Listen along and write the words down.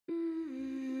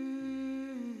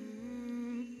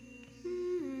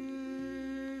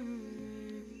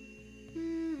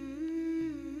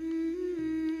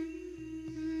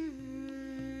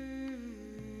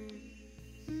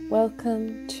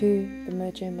Welcome to the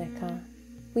Mojo Mecca.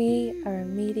 We are a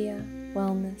media,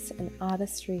 wellness and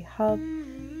artistry hub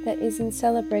that is in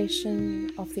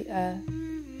celebration of the earth,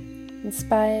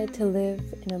 inspired to live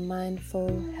in a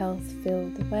mindful,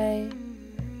 health-filled way,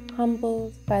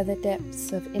 humbled by the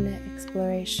depths of inner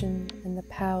exploration and the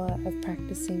power of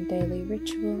practicing daily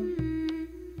ritual,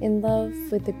 in love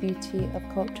with the beauty of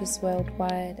cultures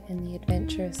worldwide and the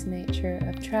adventurous nature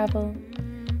of travel,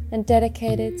 and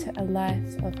dedicated to a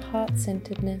life of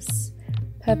heart-centeredness,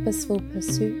 purposeful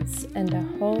pursuits, and a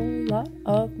whole lot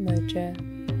of mojo.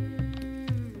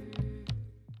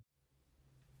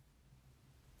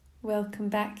 Welcome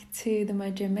back to the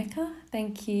Mojo Mecca.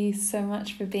 Thank you so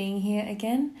much for being here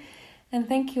again. And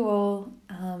thank you all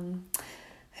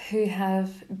who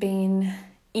have been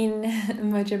in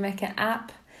Mojo Mecca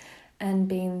app and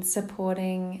been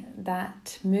supporting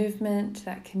that movement,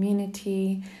 that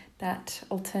community, that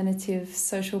alternative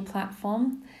social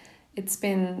platform. It's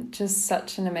been just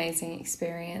such an amazing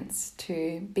experience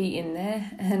to be in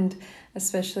there, and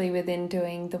especially within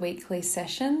doing the weekly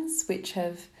sessions, which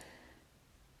have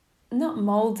not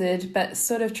molded, but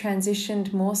sort of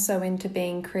transitioned more so into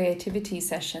being creativity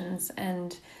sessions.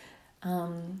 And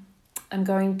I'm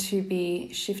going to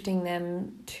be shifting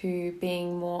them to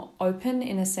being more open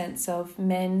in a sense of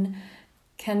men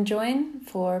can join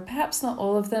for perhaps not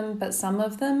all of them, but some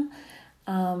of them,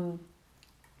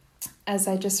 as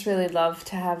I just really love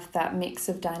to have that mix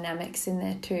of dynamics in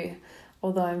there too,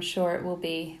 although I'm sure it will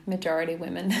be majority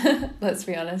women, let's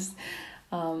be honest,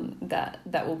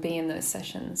 that will be in those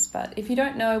sessions. But if you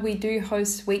don't know, we do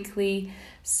host weekly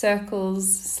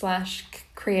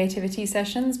circles/creativity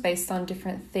sessions based on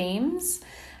different themes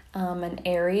and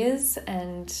areas,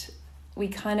 and we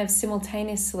kind of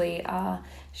simultaneously are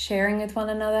sharing with one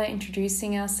another,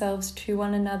 introducing ourselves to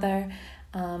one another,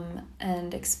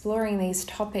 and exploring these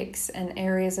topics and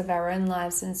areas of our own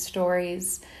lives and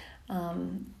stories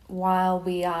while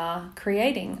we are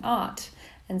creating art.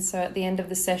 And so at the end of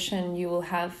the session, you will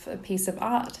have a piece of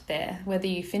art there, whether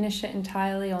you finish it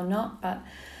entirely or not. But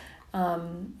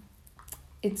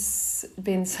it's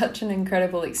been such an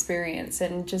incredible experience.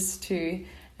 And just to,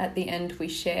 at the end, we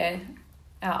share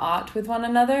our art with one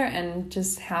another, and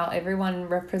just how everyone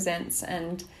represents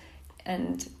and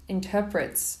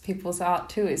interprets people's art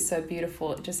too is so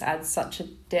beautiful. It just adds such a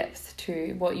depth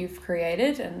to what you've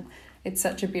created, and it's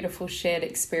such a beautiful shared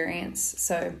experience.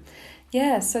 So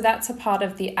so that's a part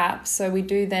of the app. So we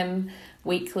do them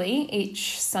weekly,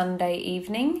 each Sunday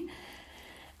evening.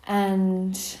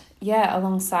 And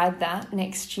alongside that,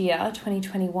 next year,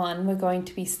 2021, we're going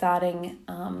to be starting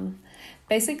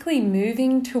basically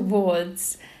moving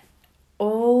towards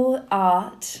all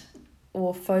art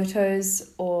or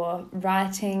photos or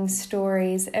writing,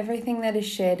 stories, everything that is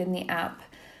shared in the app,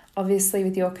 obviously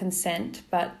with your consent,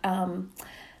 but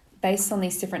based on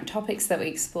these different topics that we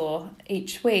explore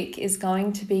each week, is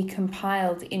going to be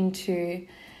compiled into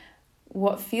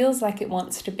what feels like it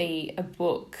wants to be a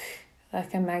book,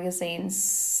 like a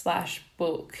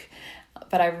magazine/book.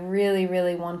 But I really,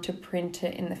 really want to print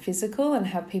it in the physical and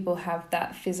have people have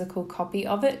that physical copy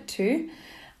of it too.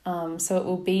 So it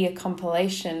will be a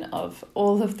compilation of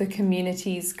all of the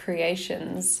community's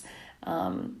creations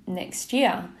next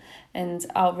year. And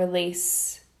I'll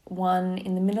release one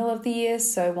in the middle of the year,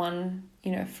 so one,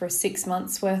 for 6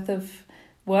 months worth of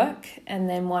work, and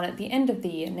then one at the end of the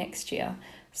year next year.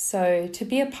 So to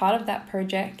be a part of that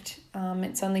project,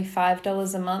 it's only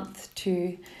 $5 a month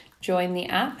to join the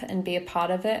app and be a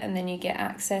part of it, and then you get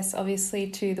access obviously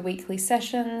to the weekly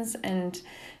sessions and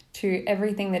to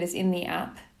everything that is in the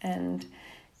app. And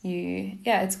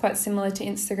it's quite similar to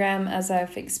Instagram, as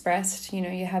I've expressed.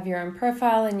 You have your own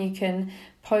profile and you can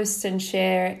post and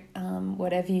share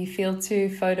whatever you feel to,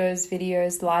 photos,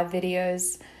 videos, live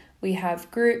videos. We have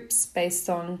groups based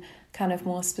on kind of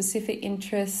more specific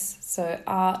interests, so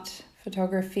art,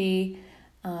 photography,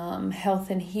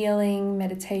 health and healing,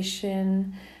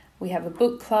 meditation. We have a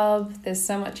book club. There's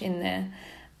so much in there.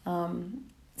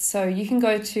 So you can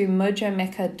go to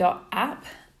mojomecca.app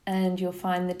and you'll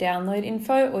find the download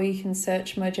info, or you can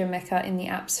search Mojo Mecca in the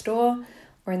App Store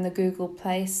or in the Google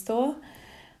Play Store.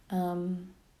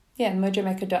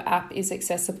 Mojomecca.app is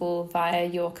accessible via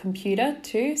your computer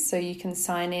too, so you can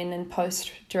sign in and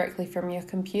post directly from your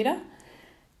computer.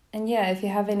 And if you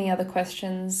have any other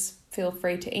questions, feel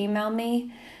free to email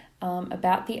me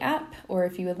about the app, or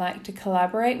if you would like to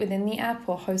collaborate within the app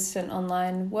or host an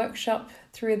online workshop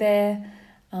through there,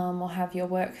 or have your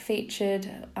work featured.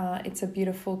 It's a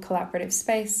beautiful collaborative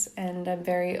space, and I'm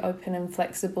very open and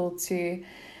flexible to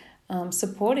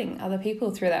supporting other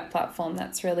people through that platform.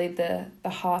 That's really the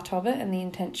heart of it and the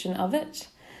intention of it.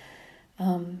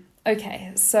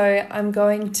 Okay, so I'm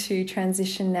going to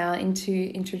transition now into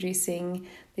introducing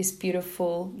this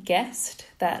beautiful guest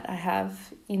that I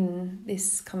have in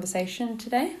this conversation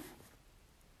today.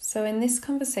 So in this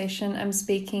conversation, I'm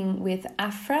speaking with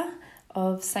Aphra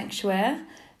of Sanctuaire.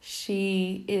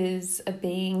 She is a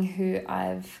being who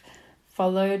I've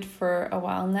followed for a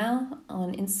while now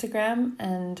on Instagram,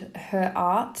 and her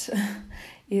art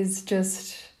is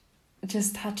just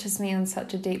touches me on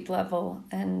such a deep level,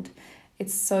 and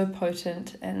it's so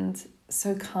potent and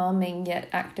so calming yet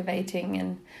activating.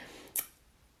 And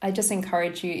I just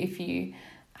encourage you, if you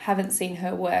haven't seen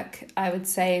her work, I would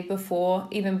say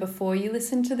even before you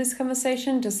listen to this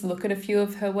conversation, just look at a few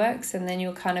of her works, and then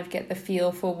you'll kind of get the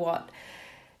feel for what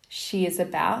she is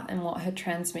about and what her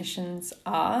transmissions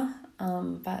are.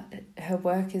 But her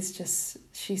work is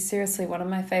she's seriously one of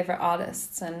my favorite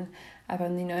artists, and I've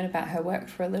only known about her work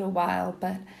for a little while,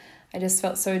 but I just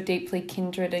felt so deeply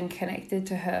kindred and connected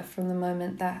to her from the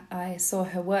moment that I saw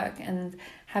her work. And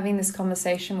having this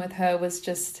conversation with her was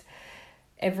just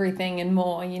everything and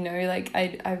more, like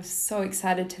I'm so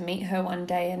excited to meet her one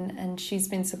day, and she's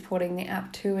been supporting the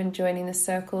app too and joining the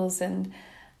circles, and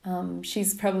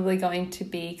she's probably going to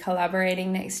be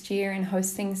collaborating next year and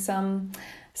hosting some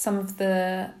of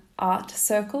the art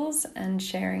circles and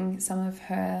sharing some of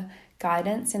her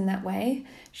guidance in that way.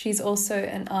 She's also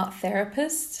an art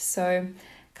therapist, so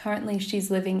currently she's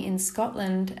living in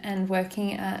Scotland and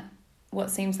working at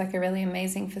what seems like a really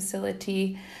amazing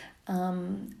facility,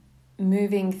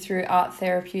 moving through art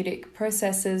therapeutic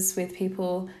processes with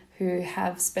people who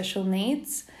have special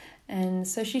needs. And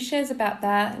so she shares about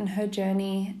that and her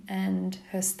journey and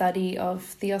her study of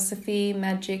theosophy,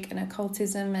 magic and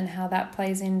occultism, and how that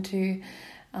plays into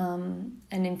and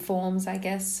informs, I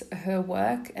guess, her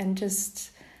work and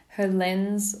just her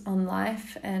lens on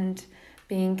life and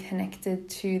being connected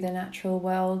to the natural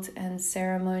world and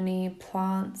ceremony,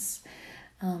 plants,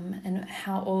 and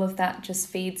how all of that just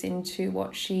feeds into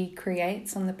what she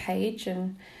creates on the page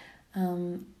and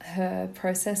her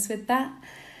process with that.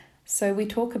 So we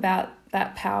talk about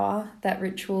that power, that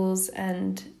rituals,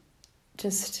 and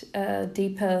just a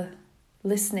deeper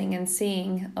listening and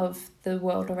seeing of the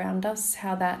world around us,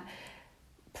 how that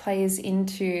plays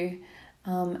into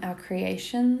our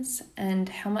creations, and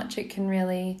how much it can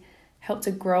really help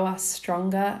to grow us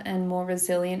stronger and more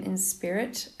resilient in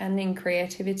spirit and in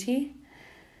creativity.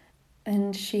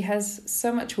 And she has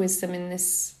so much wisdom in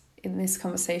this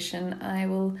conversation. I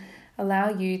will allow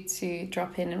you to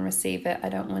drop in and receive it. I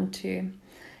don't want to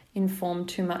inform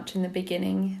too much in the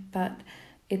beginning, but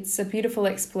it's a beautiful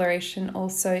exploration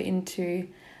also into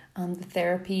the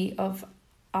therapy of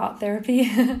art therapy,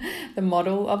 the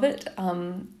model of it,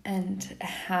 and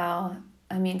how,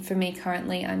 for me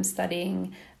currently, I'm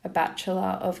studying a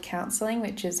Bachelor of Counselling,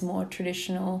 which is more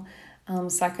traditional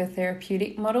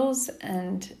psychotherapeutic models,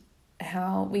 and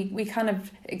how we kind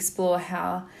of explore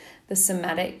how the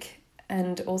somatic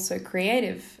and also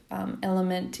creative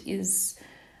element is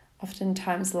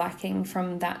oftentimes lacking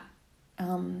from that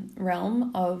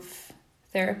realm of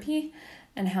therapy,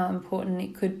 and how important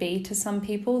it could be to some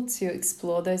people to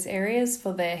explore those areas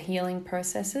for their healing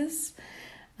processes,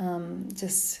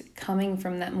 just coming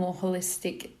from that more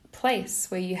holistic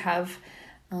place where you have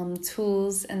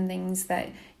tools and things that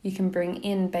you can bring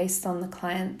in based on the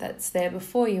client that's there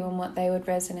before you and what they would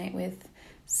resonate with.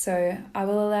 So I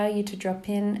will allow you to drop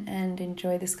in and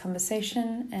enjoy this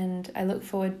conversation, and I look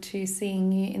forward to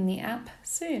seeing you in the app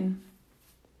soon.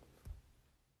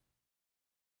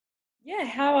 Yeah,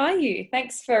 how are you?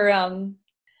 Thanks for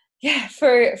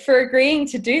for agreeing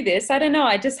to do this. I don't know,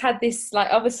 I just had this, like,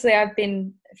 obviously I've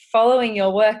been following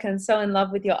your work and so in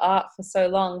love with your art for so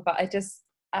long, but I just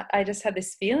had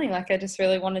this feeling like I just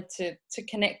really wanted to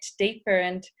connect deeper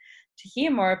and to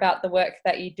hear more about the work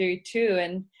that you do too,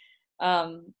 and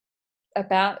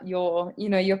about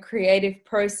your creative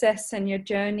process and your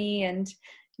journey, and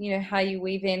how you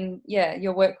weave in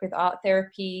your work with art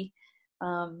therapy,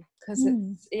 because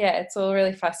it's all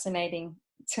really fascinating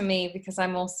to me, because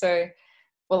I'm also,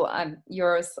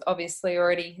 yours obviously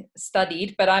already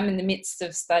studied, but I'm in the midst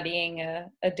of studying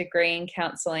a degree in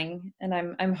counseling, and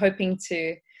I'm hoping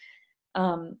to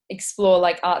explore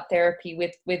like art therapy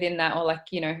within that, or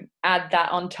add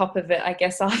that on top of it, I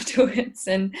guess, afterwards,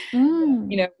 and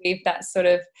weave that sort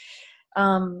of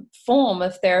form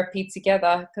of therapy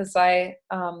together, because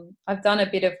I've done a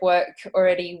bit of work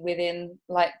already within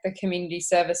like the community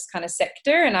service kind of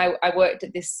sector, and I worked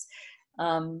at this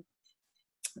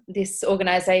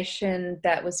organization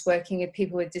that was working with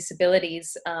people with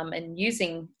disabilities, and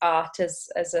using art as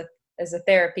a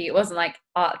therapy. It wasn't like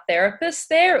art therapists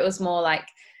there, it was more like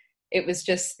it was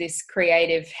just this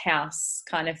creative house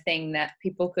kind of thing that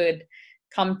people could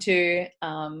come to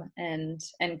and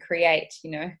create,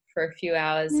 you know, for a few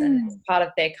hours. And it's part of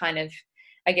their kind of,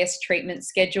 I guess, treatment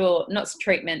schedule, not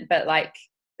treatment, but like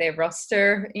their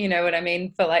roster, you know what I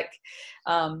mean, for like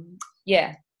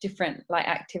different like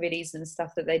activities and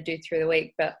stuff that they do through the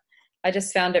week. But I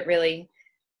just found it really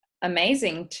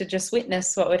amazing to just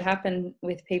witness what would happen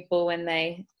with people when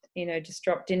they, you know, just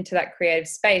dropped into that creative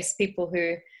space. People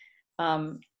who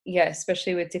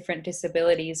especially with different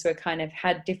disabilities, were kind of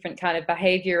had different kind of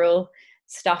behavioral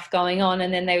stuff going on,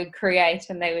 and then they would create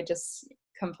and they would just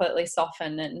completely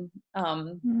soften and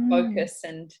focus.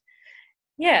 And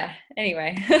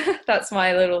anyway, that's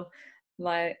my little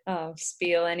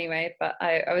spiel anyway. But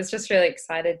I was just really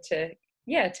excited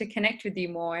to connect with you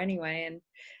more anyway. And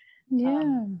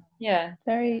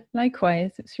very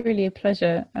likewise. It's really a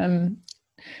pleasure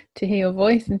to hear your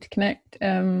voice and to connect.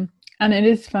 And it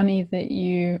is funny that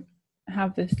you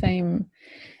have the same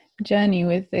journey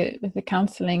with the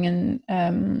counselling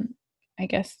and I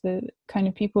guess the kind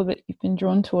of people that you've been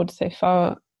drawn towards so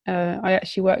far. I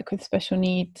actually work with special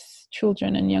needs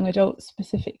children and young adults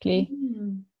specifically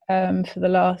for the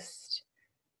last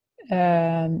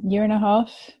year and a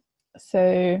half.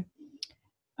 So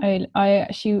I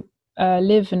actually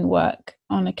live and work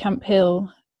on a Camp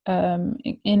Hill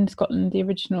in Scotland, the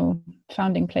original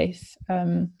founding place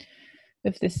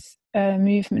of this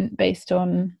movement based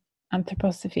on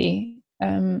anthroposophy.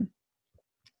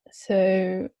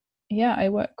 So I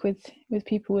work with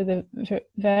people with a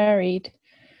varied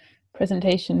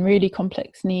presentation, really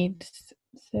complex needs.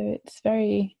 So it's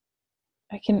very,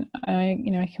 I can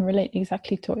relate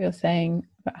exactly to what you're saying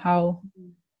about how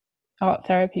art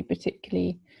therapy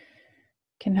particularly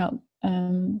can help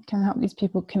these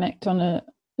people connect on a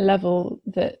level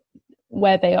that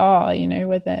where they are, you know,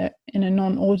 where they're in a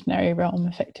non-ordinary realm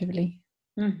effectively.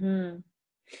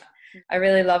 I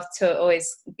really love to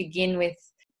always begin with,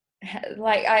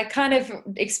 like, I kind of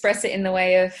express it in the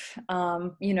way of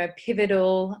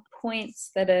pivotal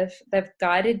points that they've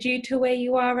guided you to where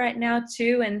you are right now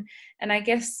too, and I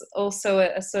guess also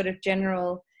a sort of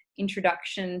general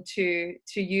introduction to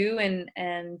you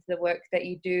and the work that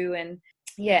you do, and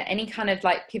any kind of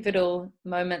like pivotal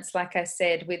moments, like I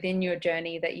said, within your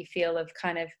journey that you feel have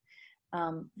kind of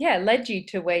led you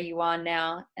to where you are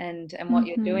now and what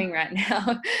you're doing right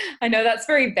now. I know that's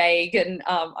very vague, and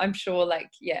I'm sure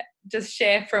just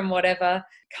share from whatever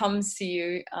comes to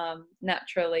you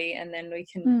naturally, and then we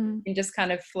can just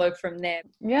kind of flow from there.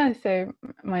 So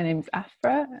my name's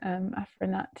Aphra, Aphra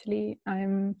Natalie. I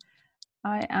am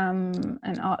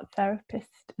an art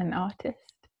therapist and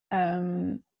artist.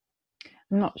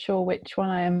 I'm not sure which one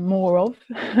I am more of.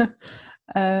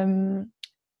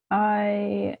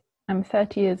 I am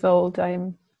 30 years old.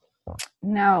 I'm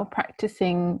now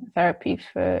practicing therapy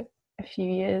for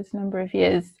a number of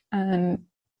years, and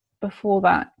before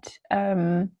that,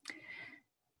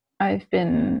 I've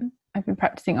been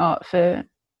practicing art for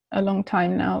a long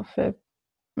time now, for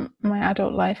my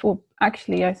adult life, or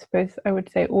actually, I suppose I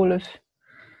would say all of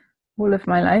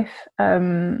my life.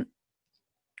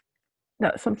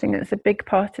 That's something that's a big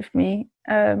part of me,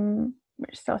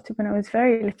 which started when I was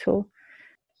very little.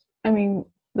 I mean,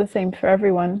 the same for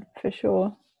everyone, for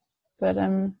sure. But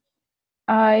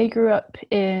I grew up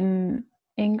in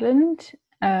England,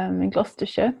 in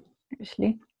Gloucestershire,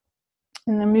 actually,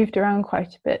 and I moved around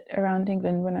quite a bit around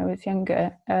England when I was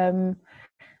younger.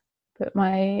 But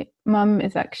my mum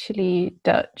is actually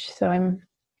Dutch, so I'm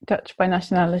Dutch by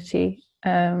nationality.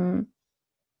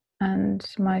 And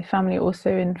my family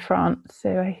also in France,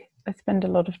 so I spend a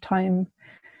lot of time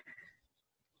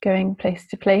going place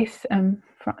to place,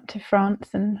 to France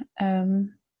and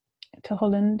to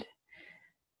Holland.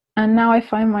 And now I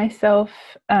find myself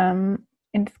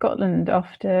in Scotland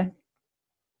after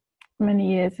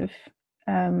many years of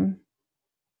kind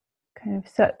of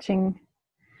searching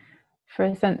for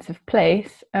a sense of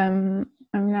place. I'm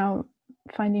now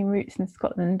finding roots in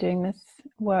Scotland, doing this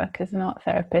work as an art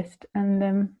therapist,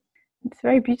 and it's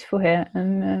very beautiful here,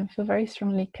 and I feel very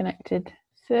strongly connected.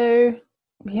 So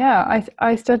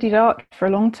I studied art for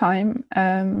a long time.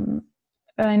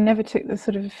 I never took the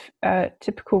sort of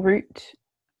typical route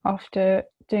after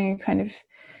doing a kind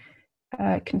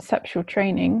of conceptual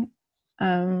training,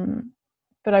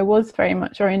 but I was very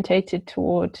much orientated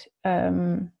toward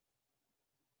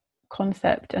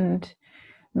concept and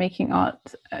making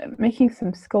art, making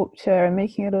some sculpture, and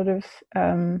making a lot of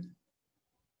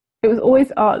it was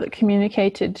always art that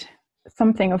communicated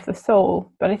something of the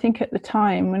soul. But I think at the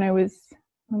time when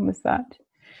was that?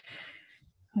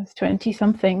 I was 20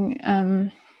 something.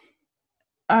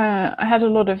 I had a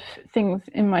lot of things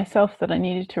in myself that I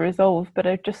needed to resolve, but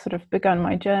I've just sort of begun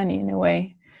my journey in a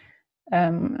way,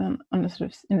 on a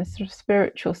sort of in a sort of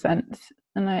spiritual sense,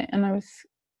 and I was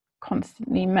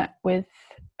constantly met with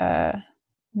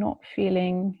not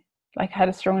feeling like I had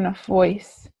a strong enough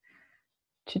voice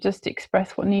to just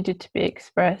express what needed to be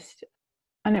expressed.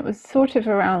 And it was sort of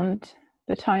around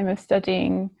the time of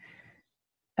studying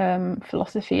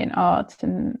philosophy and art,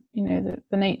 and the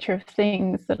nature of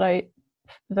things, that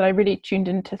I really tuned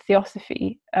into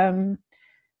theosophy,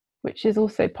 which is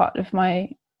also part of my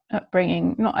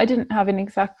upbringing. Not, I didn't have an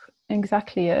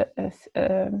exactly a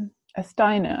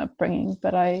Steiner upbringing,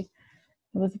 but there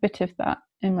was a bit of that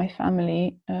in my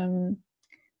family, and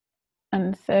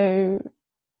so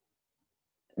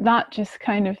that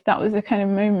was a kind of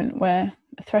moment where,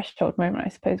 a threshold moment, I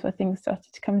suppose, where things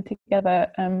started to come together,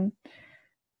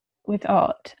 with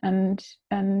art and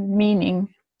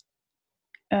meaning,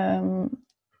 and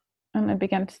I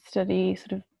began to study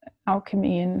sort of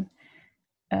alchemy and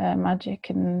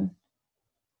magic and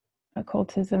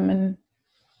occultism and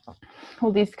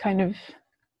all these kind of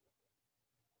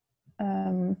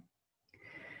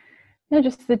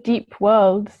just the deep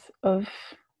worlds of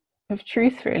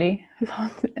truth, really.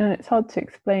 It's hard to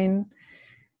explain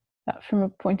that from a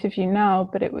point of view now,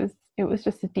 but it was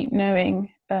just a deep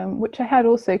knowing, which I had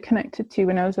also connected to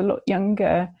when I was a lot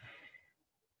younger.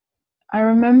 I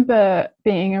remember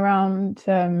being around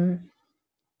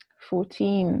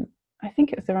 14, I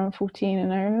think it was around 14,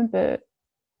 and I remember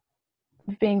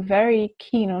being very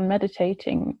keen on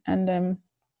meditating, and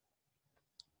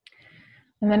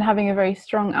then having a very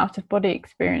strong out-of-body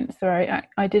experience where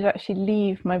I did actually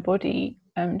leave my body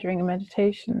during a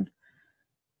meditation,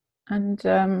 and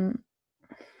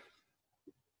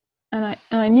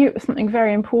I knew it was something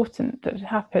very important that had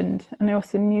happened, and I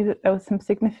also knew that there was some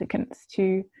significance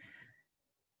to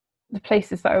the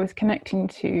places that I was connecting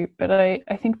to. But I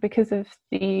think because of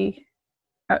the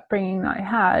upbringing that I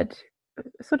had,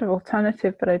 sort of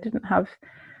alternative, but I didn't have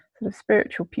sort of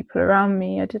spiritual people around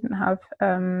me. I didn't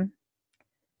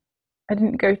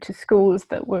go to schools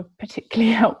that were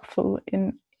particularly helpful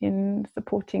in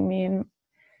supporting me in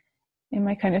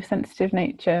my kind of sensitive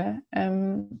nature.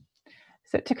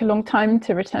 So it took a long time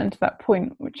to return to that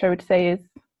point, which I would say is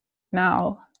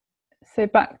now. So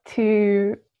back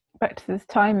to this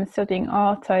time of studying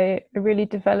art, I really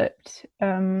developed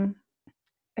a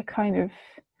kind of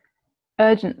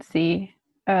urgency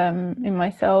in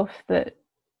myself that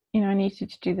I needed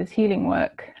to do this healing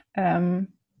work,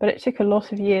 but it took a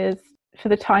lot of years for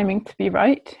the timing to be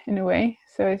right, in a way.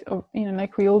 So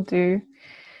like we all do,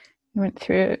 we went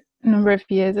through a number of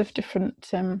years of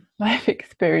different life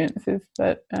experiences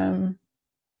that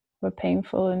were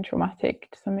painful and traumatic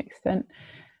to some extent,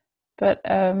 but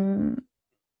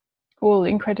all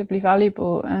incredibly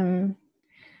valuable. And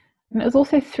it was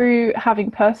also through having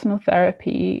personal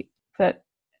therapy that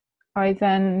I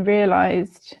then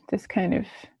realized this connection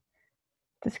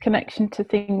to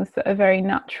things that are very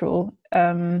natural,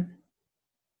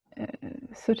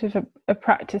 sort of a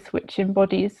practice which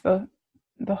embodies the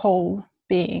whole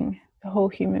being, the whole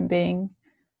human being,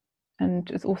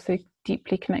 and is also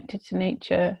deeply connected to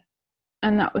nature.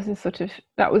 And that was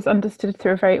understood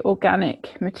through a very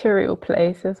organic, material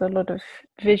place. There's a lot of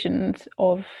visions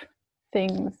of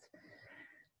things.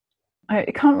 I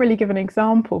can't really give an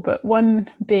example, but one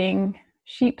being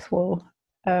sheep's wool,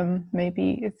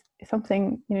 maybe is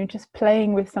something, just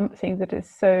playing with something that is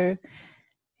so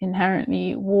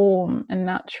inherently warm and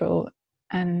natural,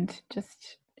 and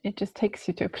it just takes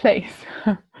you to a place.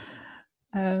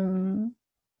 Well,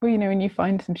 when you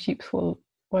find some sheep's wool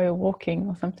while you're walking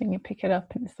or something, you pick it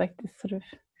up and it's like this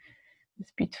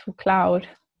beautiful cloud.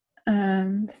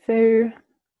 So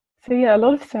yeah, a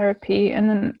lot of therapy. And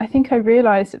then I think I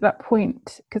realized at that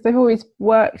point, because I've always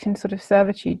worked in sort of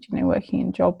servitude, working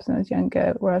in jobs when I was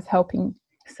younger, where I was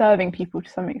serving people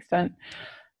to some extent,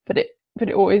 but it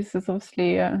always is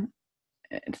obviously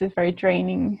there's a very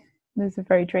draining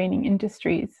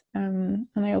industries, and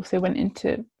I also went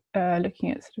into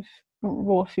looking at sort of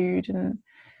raw food and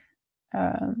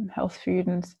health food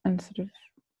and sort of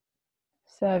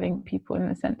serving people in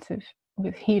the sense of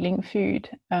with healing food,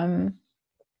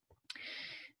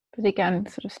 but again,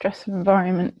 sort of stressful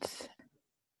environments.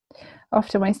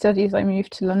 After my studies, I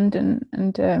moved to London,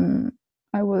 and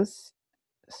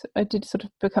I did sort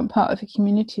of become part of a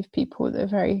community of people that are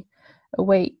very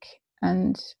awake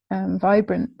and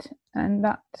vibrant, and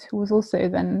that was also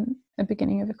then a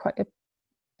beginning of quite a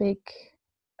big,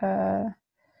 I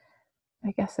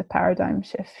guess, a paradigm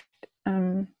shift.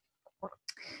 And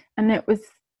it was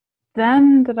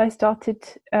then that I started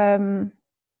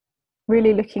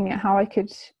really looking at how I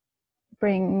could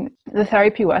bring the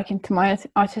therapy work into my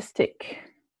artistic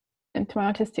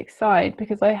side,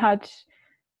 because I had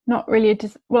not really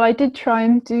I did try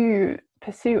and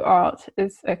pursue art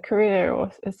as a career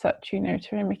or as such, you know,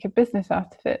 to make a business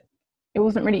out of it. It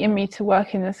wasn't really in me to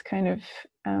work in this kind of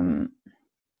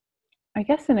I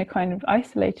guess in a kind of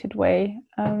isolated way.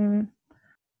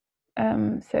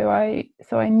 So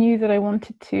I knew that I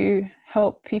wanted to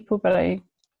help people, but I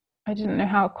didn't know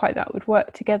how quite that would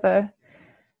work together.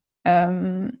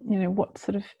 You know, what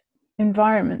sort of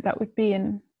environment that would be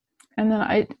in. And then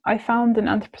I found an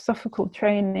anthroposophical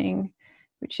training,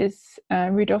 which is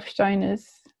Rudolf Steiner's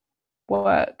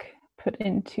work put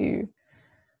into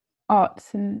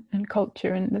arts and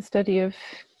culture and the study of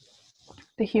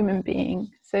the human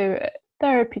being. So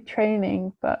therapy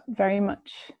training, but very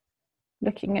much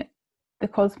looking at the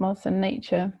cosmos and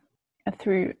nature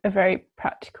through a very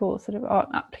practical sort of art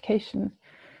application.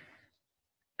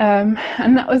 And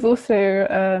that was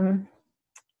also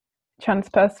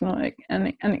transpersonal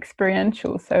and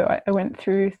experiential. So I went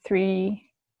through 3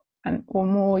 or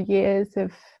more years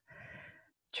of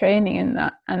training in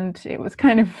that, and it was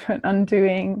kind of an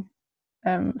undoing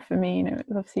for me. You know,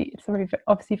 it's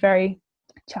obviously very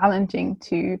challenging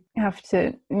to have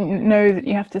to know that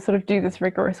you have to sort of do this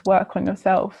rigorous work on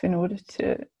yourself in order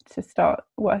to start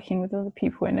working with other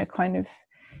people in a kind of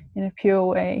in a pure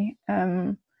way.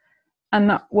 And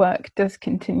that work does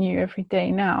continue every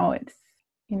day now. It's,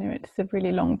 you know, it's a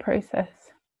really long process.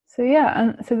 So yeah,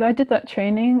 and so I did that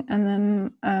training, and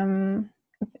then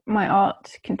my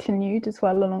art continued as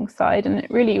well alongside. And it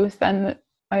really was then that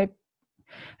I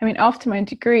mean, after my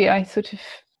degree, I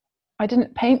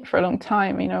didn't paint for a long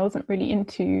time. You know, I wasn't really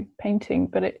into painting,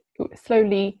 but I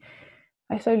slowly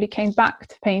came back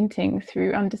to painting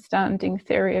through understanding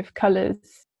theory of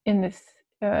colours in this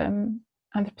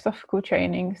anthroposophical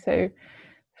training. So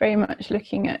very much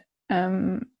looking at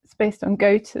it's based on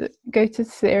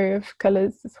Goethe's theory of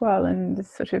colours as well, and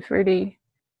this sort of really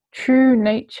true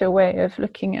nature way of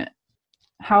looking at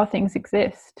how things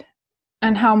exist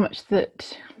and how much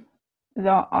that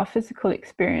our physical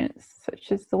experience,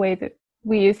 such as the way that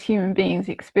we as human beings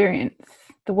experience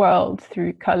the world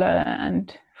through colour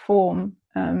and form,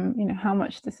 you know, how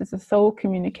much this is a soul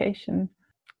communication.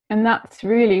 And that's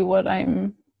really what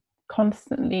a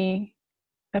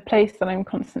place that I'm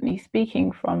constantly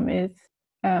speaking from is,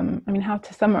 I mean, how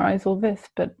to summarize all this,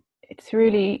 but it's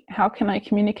really, how can I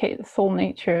communicate the soul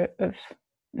nature of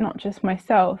not just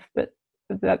myself, but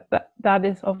that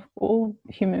is of all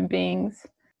human beings,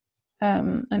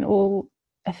 and all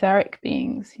etheric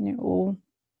beings, you know, all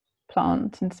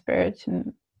plant and spirit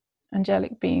and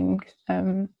angelic beings.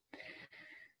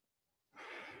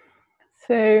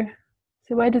 So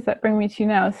where does that bring me to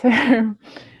now?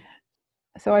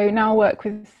 So I now work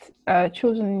with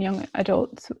children and young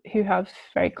adults who have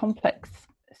very complex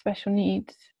special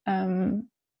needs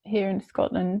here in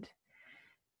Scotland.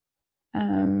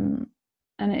 And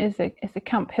it's a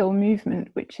Camp Hill movement,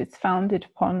 which is founded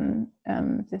upon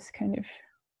this kind of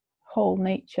whole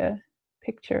nature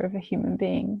picture of a human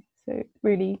being. So it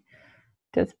really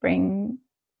does bring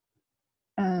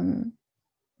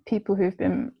people who've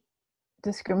been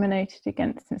discriminated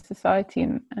against in society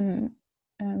and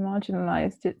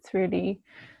marginalized. It's really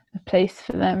a place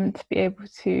for them to be able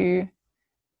to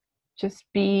just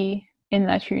be in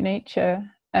their true nature.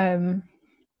 And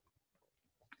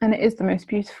it is the most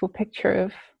beautiful picture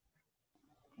of,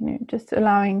 you know, just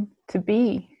allowing to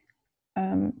be.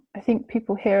 I think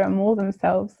people here are more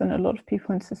themselves than a lot of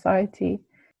people in society,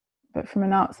 but from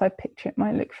an outside picture it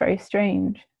might look very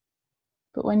strange.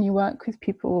 But when you work with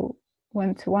people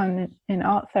one-to-one in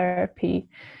art therapy,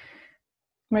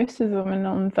 most of them are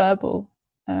non-verbal,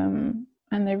 and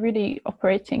they're really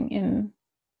operating in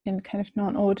kind of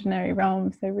non-ordinary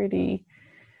realms. They're really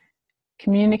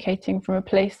communicating from a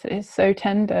place that is so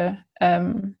tender,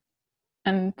 and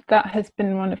that has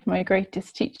been one of my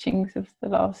greatest teachings of the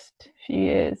last few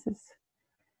years, is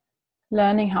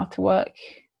learning how to work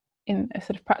in a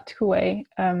sort of practical way,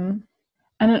 and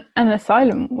a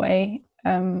silent way,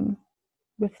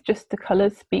 with just the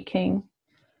colours speaking,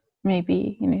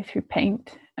 maybe, you know, through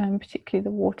paint, particularly the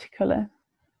watercolour,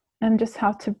 and just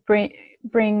how to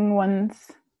bring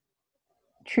one's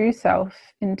true self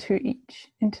into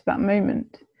that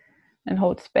moment and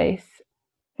hold space.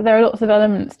 But there are lots of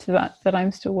elements to that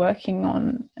I'm still working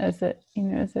on as a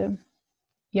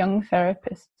young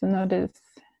therapist, and that is,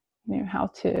 you know, how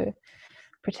to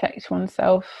protect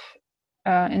oneself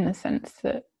in the sense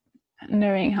that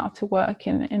knowing how to work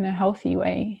in a healthy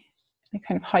way, a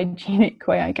kind of hygienic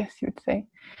way, I guess you would say.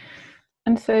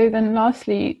 And so then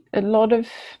lastly, a lot of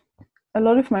a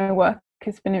lot of my work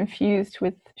has been infused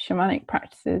with shamanic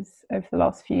practices over the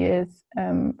last few years,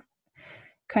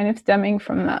 kind of stemming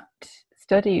from that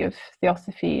study of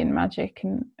theosophy and magic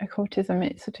and occultism.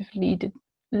 It sort of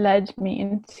led me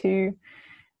into,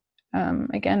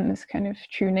 again, this kind of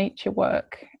true nature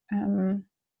work, and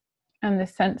the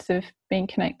sense of being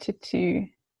connected to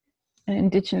an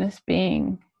indigenous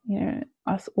being,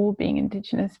 us all being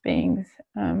indigenous beings,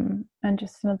 and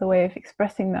just another way of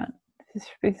expressing that.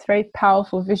 This very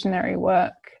powerful visionary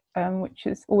work, which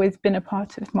has always been a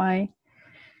part of my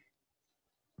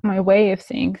way of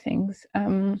seeing things.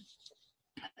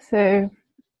 So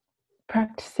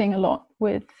practicing a lot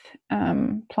with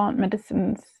plant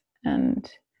medicines,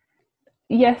 and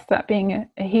yes, that being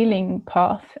a healing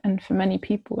path, and for many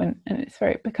people, and it's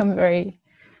become very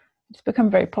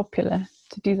popular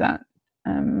to do that,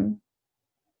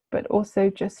 but also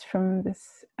just from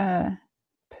this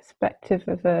perspective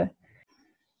of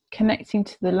connecting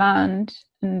to the land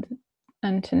and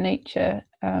to nature.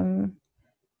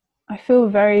 I feel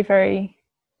very, very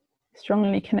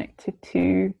strongly connected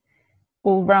to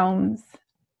all realms.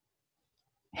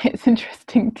 It's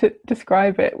interesting to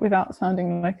describe it without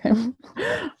sounding like I'm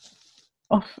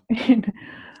off, like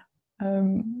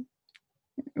I'm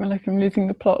losing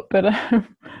the plot, but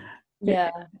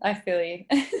yeah, I feel you.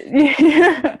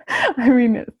 Yeah, I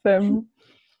mean, it's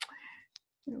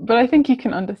but I think you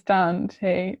can understand.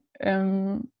 Hey,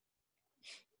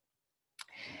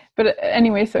 but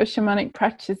anyway, so shamanic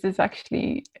practice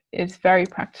is very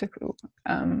practical,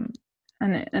 and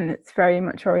it's very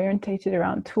much orientated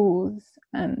around tools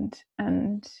and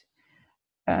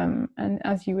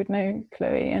as you would know,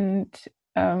 Chloe, and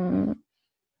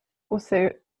also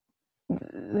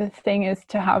the thing is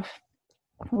to have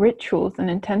rituals and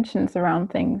intentions around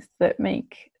things that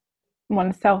make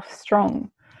oneself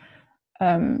strong.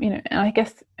 And I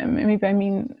guess maybe I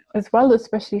mean as well,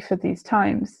 especially for these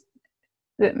times,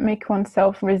 that make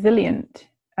oneself resilient,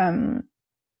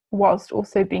 whilst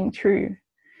also being true.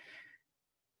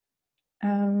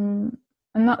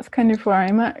 And that's kind of where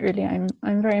I'm at, really.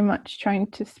 I'm very much trying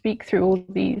to speak through all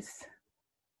these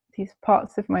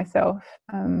parts of myself,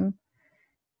 and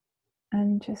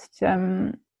just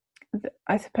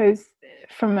I suppose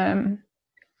from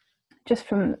just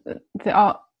from the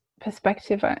art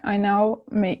perspective, I now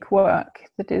make work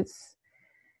that is,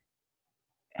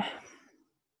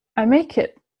 I make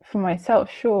it for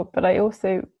myself, sure, but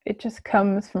it just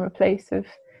comes from a place of,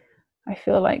 I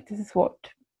feel like this is what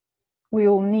we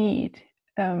all need,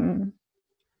 and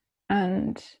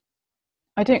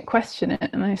I don't question it,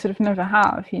 and I sort of never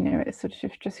have. It's sort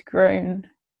of just grown.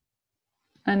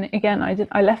 And again,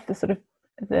 I left the sort of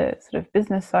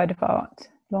business side of art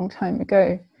a long time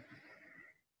ago,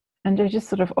 and I just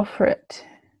sort of offer it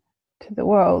to the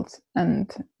world,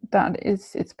 and that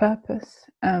is its purpose.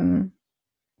 And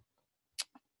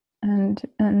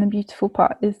the beautiful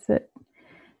part is that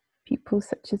people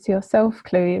such as yourself,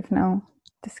 Chloe, have now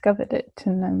discovered it,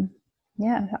 and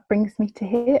that brings me to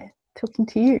here talking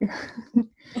to you.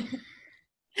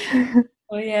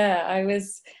 Well, yeah,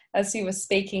 as you were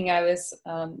speaking, I was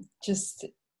just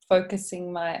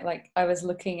focusing I was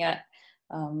looking at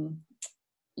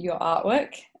your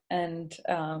artwork, and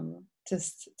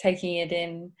just taking it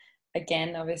in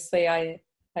again. Obviously, I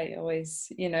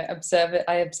always, observe it.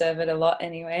 I observe it a lot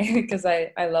anyway, because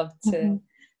I love to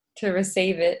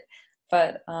receive it.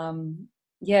 But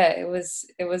it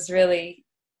was really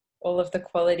all of the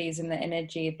qualities and the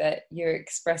energy that you're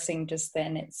expressing just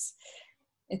then.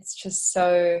 It's just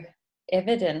so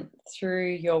evident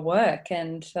through your work.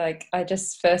 And I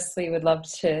just firstly would love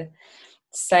to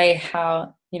say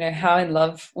how in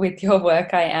love with your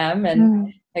work I am,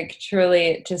 and truly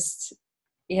it just,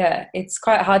 it's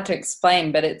quite hard to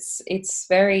explain, but it's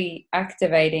very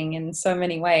activating in so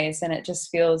many ways, and it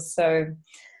just feels so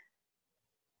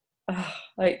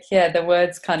the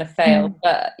words kind of fail.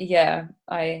 But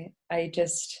I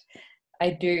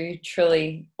do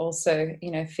truly also,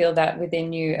 feel that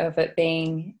within you, of it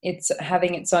being, it's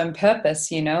having its own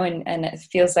purpose, and it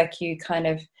feels like you kind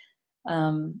of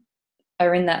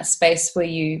are in that space where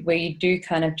you do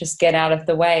kind of just get out of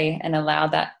the way and allow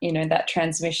that, that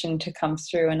transmission to come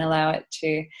through, and allow it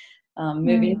to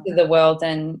move into the world,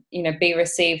 and, be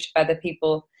received by the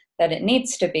people that it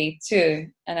needs to be too.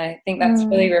 And I think that's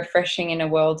really refreshing in a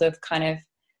world of kind of,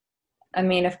 I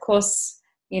mean, of course,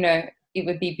 it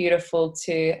would be beautiful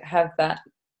to have that,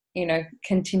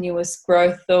 continuous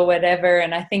growth or whatever.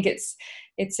 And I think it's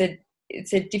a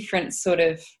different sort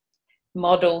of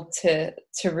model to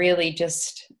really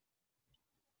just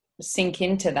sink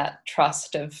into that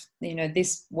trust of,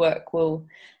 this work will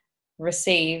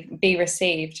be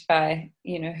received by,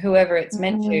 you know, whoever it's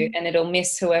meant to, and it'll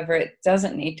miss whoever it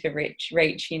doesn't need to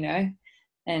reach, you know.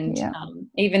 And Yeah.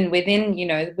 Even within, you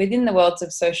know, within the worlds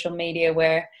of social media,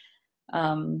 where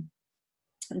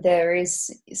there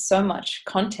is so much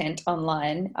content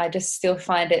online, I just still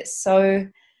find it so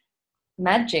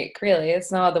magic, really.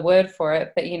 There's no other word for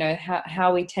it, but you know,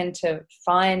 how we tend to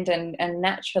find and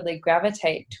naturally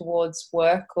gravitate towards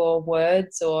work or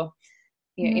words or,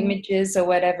 you know, images or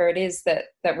whatever it is that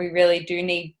we really do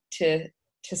need to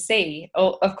see.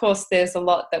 Oh, of course there's a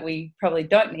lot that we probably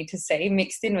don't need to see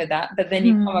mixed in with that, but then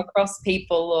you come across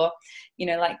people, or, you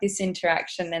know, like this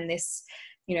interaction and this,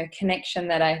 you know, connection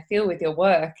that I feel with your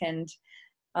work, and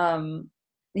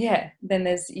yeah, then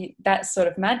there's that sort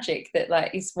of magic that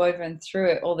like is woven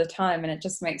through it all the time, and it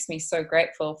just makes me so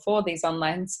grateful for these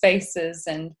online spaces.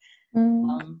 And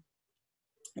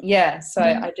yeah, so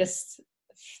I just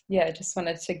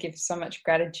wanted to give so much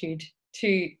gratitude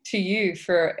to you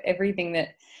for everything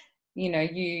that, you know,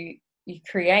 you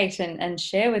create and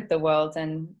share with the world.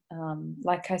 And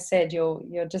like I said,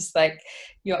 you're just like,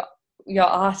 your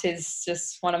art is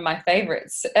just one of my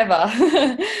favorites ever.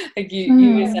 Like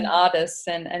you as an artist,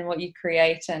 and what you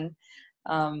create, and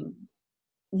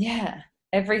yeah,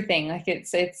 everything. Like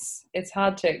it's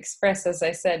hard to express, as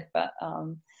I said, but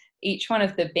each one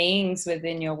of the beings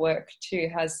within your work too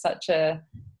has such a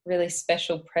really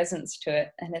special presence to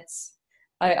it. And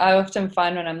I often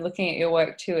find when I'm looking at your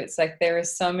work too, it's like there are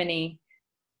so many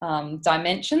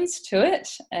dimensions to it.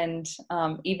 And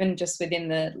even just within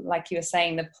the, like you were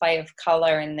saying, the play of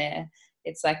color in there,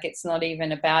 it's like it's not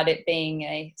even about it being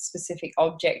a specific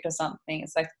object or something.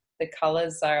 It's like the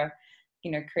colors are, you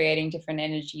know, creating different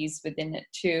energies within it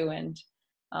too. And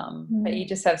but you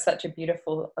just have such a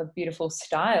beautiful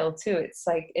style too. It's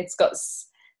like it's got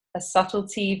a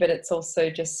subtlety, but it's also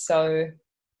just so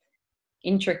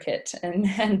intricate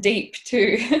and deep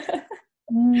too.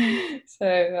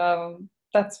 So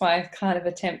that's my kind of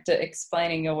attempt at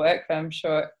explaining your work. But I'm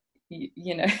sure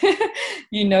you know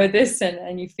you know this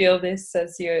and you feel this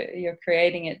as you're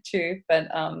creating it too. But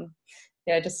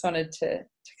yeah, I just wanted to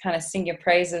kind of sing your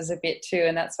praises a bit too,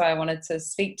 and that's why I wanted to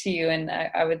speak to you. And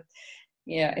I would,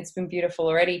 yeah, it's been beautiful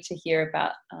already to hear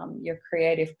about your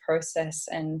creative process.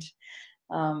 And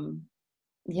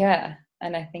yeah,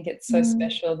 and I think it's so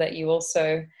special that you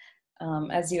also,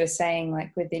 as you were saying,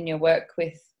 like within your work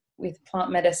with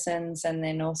plant medicines, and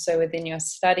then also within your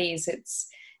studies, it's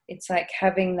like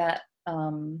having that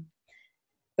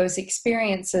those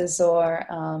experiences, or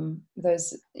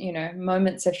those, you know,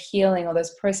 moments of healing, or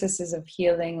those processes of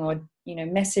healing, or, you know,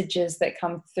 messages that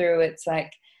come through. It's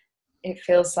like, it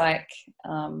feels like,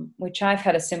 which I've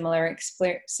had a similar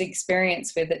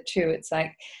experience with it too. It's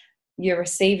like you're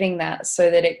receiving that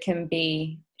so that it can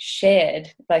be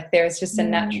shared. Like there's just a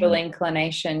natural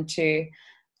inclination to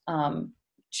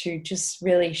just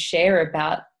really share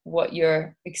about what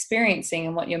you're experiencing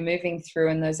and what you're moving through,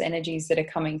 and those energies that are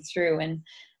coming through. And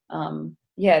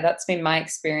yeah, that's been my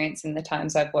experience in the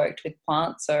times I've worked with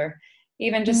plants, or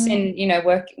even just in, you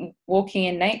know, walking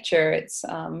in nature. It's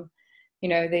you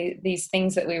know, these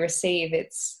things that we receive,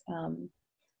 it's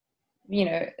you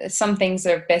know, some things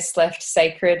are best left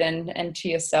sacred and to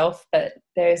yourself, but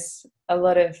there's a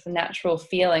lot of natural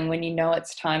feeling when you know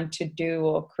it's time to do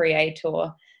or create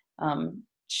or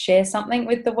share something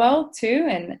with the world too.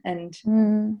 And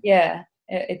yeah,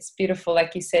 it's beautiful,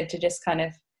 like you said, to just kind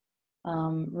of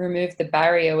remove the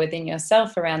barrier within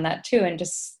yourself around that too, and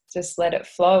just let it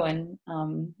flow, and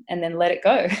then let it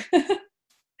go.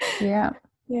 Yeah.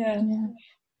 Yeah.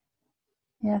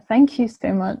 Yeah, thank you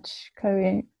so much,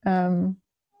 Chloe.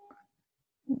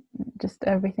 Just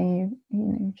everything you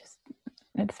know, just,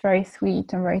 it's very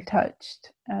sweet and very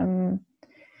touched. Yeah,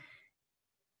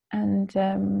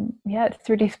 it's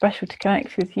really special to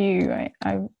connect with you.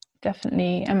 I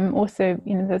definitely am also,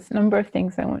 you know, there's a number of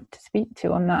things I want to speak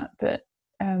to on that, but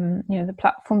you know, the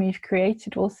platform you've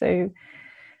created also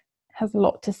has a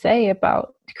lot to say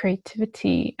about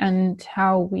creativity and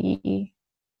how we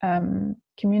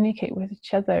communicate with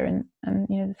each other, and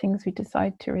you know, the things we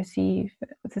decide to receive.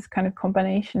 This kind of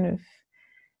combination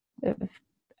of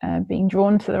being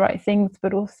drawn to the right things,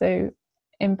 but also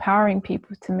empowering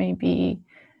people to maybe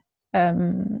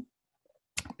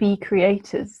be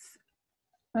creators,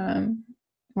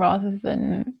 rather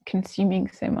than consuming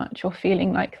so much or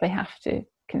feeling like they have to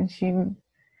consume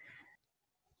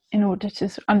in order to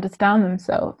understand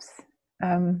themselves.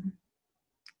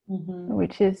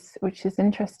 Which is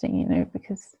interesting, you know,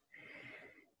 because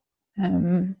I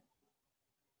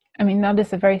mean, that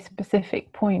is a very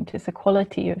specific point. It's a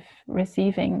quality of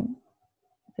receiving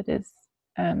that is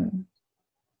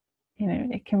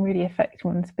it can really affect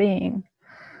one's being.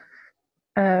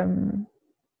 And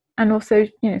also,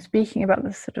 speaking about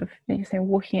this sort of, you say,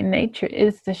 walking in nature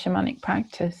is the shamanic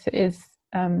practice. It is,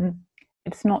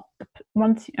 it's not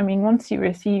once you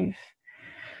receive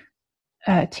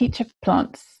teacher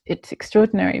plants, it's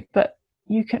extraordinary. But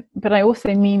I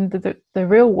also mean that the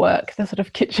real work, the sort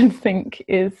of kitchen sink,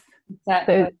 is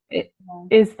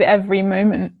is the every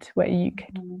moment where you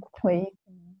can,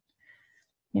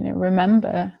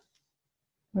 remember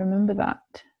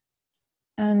that.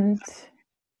 And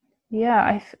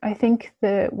yeah, I think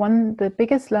the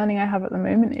biggest learning I have at the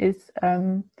moment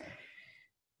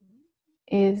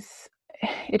is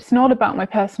it's not about my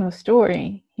personal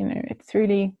story. It's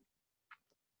really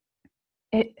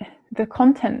the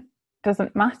content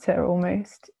doesn't matter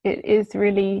almost. It is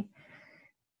really,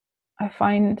 I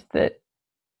find that,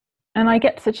 and I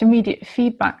get such immediate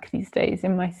feedback these days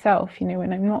in myself,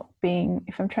 when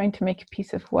if I'm trying to make a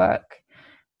piece of work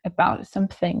about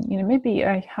something, maybe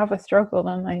I have a struggle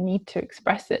and I need to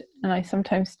express it. And I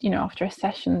sometimes, after a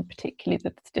session, particularly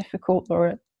that's difficult,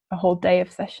 or a whole day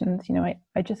of sessions,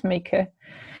 I just make a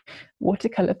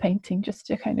watercolor painting just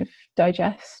to kind of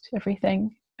digest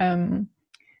everything. And,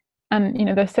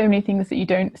 there's so many things that you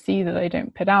don't see that I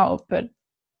don't put out, but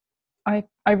I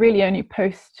really only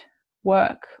post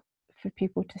work for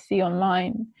people to see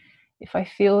online if I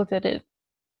feel that it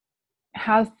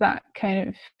has that kind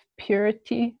of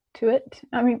purity to it.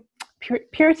 I mean,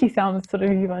 purity sounds sort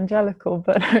of evangelical,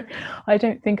 but I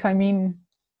don't think I mean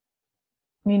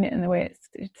it in the way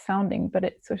it's sounding, but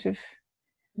it's sort of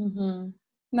no,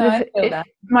 I feel that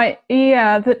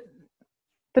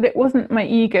that it wasn't my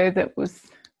ego that was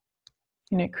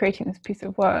creating this piece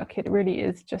of work. It really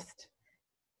is just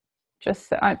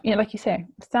I, like you say,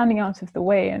 standing out of the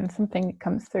way, and something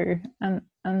comes through, and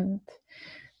then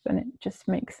it just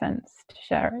makes sense to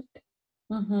share it.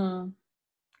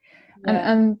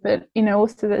 But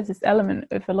also there's this element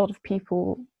of a lot of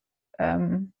people,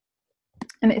 and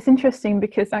it's interesting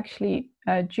because actually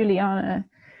dear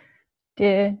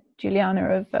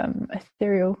Juliana of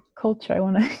Ethereal Culture, I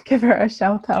want to give her a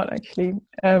shout out, actually.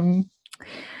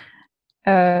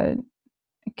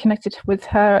 Connected with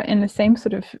her in the same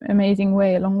sort of amazing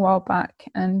way a long while back,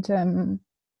 and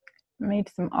made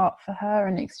some art for her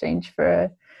in exchange for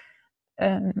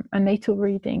a natal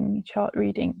reading, chart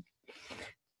reading.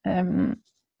 And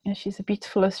she's a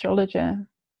beautiful astrologer,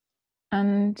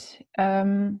 and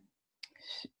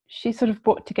she sort of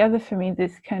brought together for me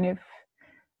this kind of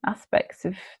aspects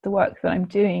of the work that I'm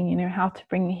doing, how to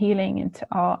bring healing into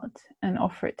art and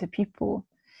offer it to people.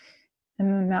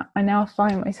 And I now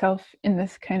find myself in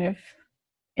this kind of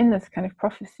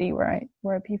prophecy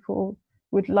where people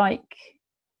would like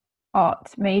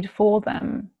art made for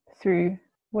them through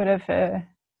whatever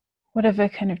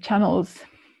kind of channels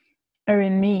are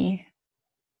in me.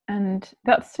 And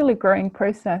that's still a growing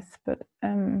process, but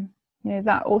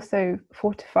that also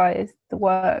fortifies the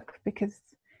work, because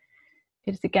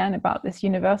it's again about this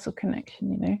universal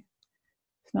connection.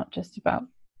 It's not just about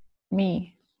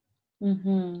me.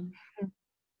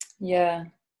 Yeah,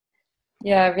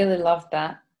 I really love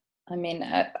that. I mean,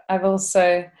 I've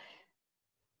also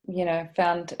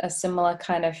found a similar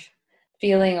kind of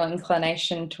feeling or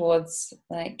inclination towards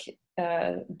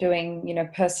doing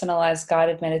personalized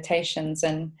guided meditations,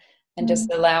 and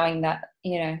just allowing that.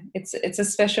 It's a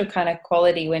special kind of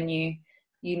quality when you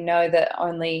know that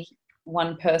only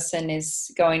one person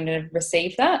is going to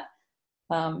receive that.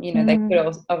 They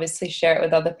could obviously share it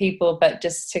with other people, but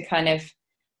just to kind of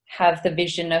have the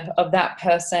vision of that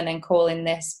person and call in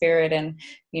their spirit, and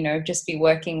just be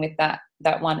working with that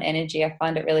one energy, I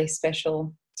find it really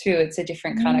special too. It's a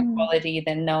different kind of quality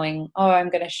than knowing, I'm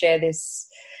going to share this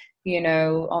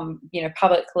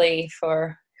publicly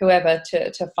for whoever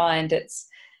to find. It's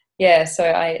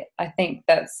so I think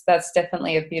that's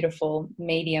definitely a beautiful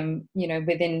medium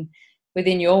within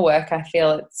your work. I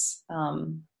feel it's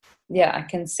I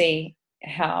can see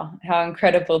how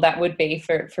incredible that would be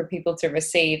for people to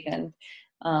receive. And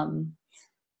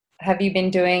have you been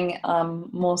doing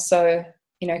more so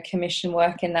commission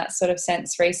work in that sort of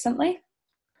sense recently?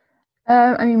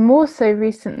 I mean, more so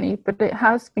recently, but it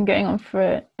has been going on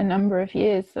for a number of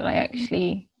years. That I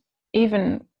actually,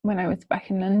 even when I was back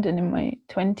in London in my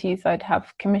 20s, I'd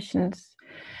have commissions.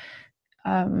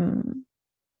 I mean,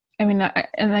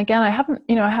 and again, I haven't,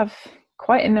 I have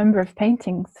quite a number of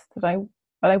paintings that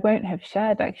I won't have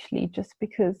shared, actually, just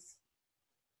because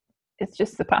it's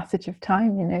just the passage of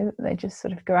time. They just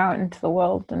sort of go out into the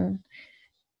world, and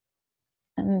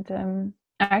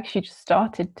I actually just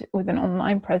started with an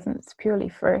online presence purely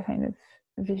for a kind of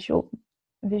visual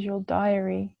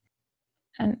diary,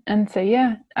 and so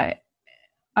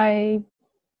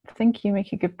I think you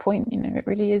make a good point. It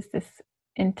really is this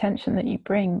intention that you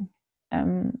bring.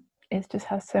 It just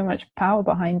has so much power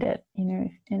behind it.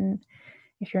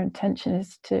 If your intention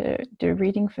is to do a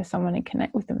reading for someone and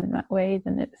connect with them in that way,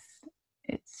 then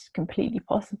it's completely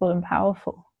possible and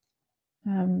powerful.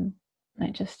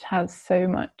 It just has so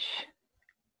much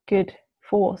good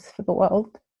force for the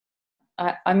world.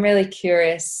 I'm really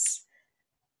curious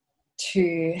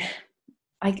to,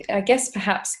 I guess,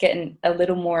 perhaps getting a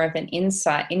little more of an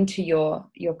insight into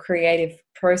your creative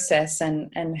process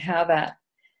and how that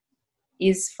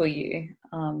is for you.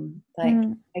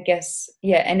 I guess,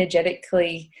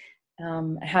 energetically,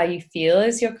 how you feel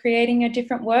as you're creating your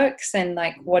different works, and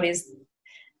like what is,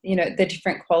 the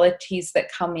different qualities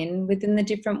that come in within the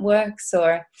different works,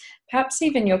 or perhaps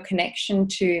even your connection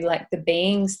to like the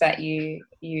beings that you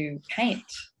paint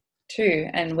too,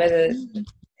 and whether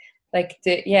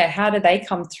how do they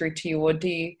come through to you, or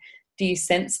do you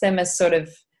sense them as sort of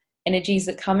energies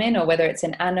that come in, or whether it's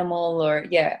an animal or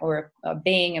a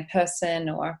being, a person,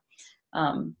 or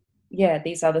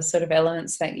these other sort of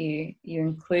elements that you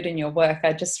include in your work.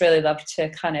 I just really love to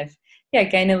kind of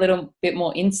gain a little bit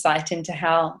more insight into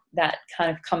how that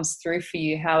kind of comes through for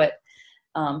you, how it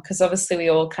because obviously we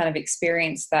all kind of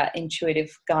experience that intuitive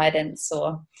guidance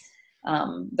or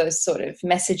those sort of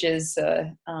messages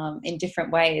in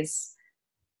different ways.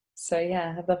 So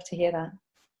I'd love to hear that.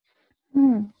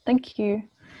 Thank you.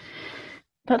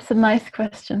 That's a nice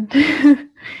question.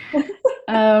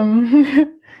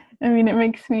 It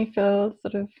makes me feel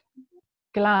sort of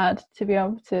glad to be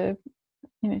able to,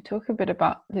 talk a bit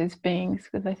about those beings,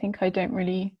 because I think I don't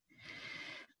really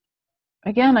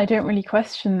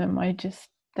question them.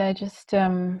 They're just,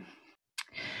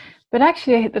 but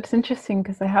actually that's interesting,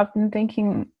 because I have been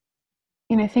thinking,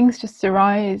 things just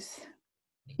arise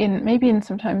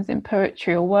sometimes in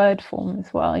poetry or word form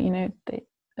as well.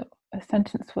 A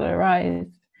sentence will arise,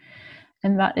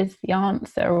 and that is the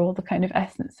answer, or the kind of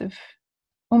essence of,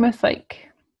 almost like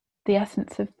the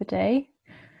essence of the day.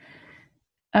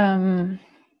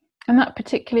 And that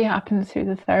particularly happens through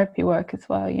the therapy work as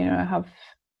well. I have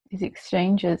these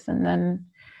exchanges, and then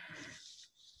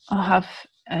I'll have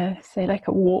say like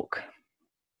a walk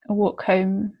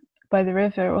home by the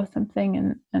river or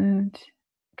something, and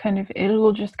kind of it'll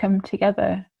all just come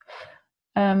together.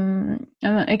 And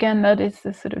again, that is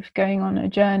the sort of going on the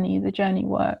journey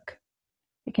work.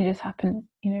 It can just happen,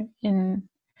 in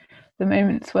the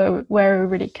moments where we're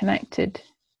really connected.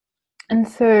 And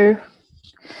so,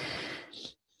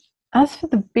 as for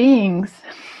the beings,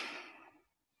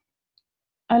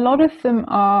 a lot of them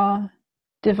are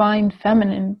divine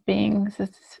feminine beings,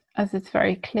 as it's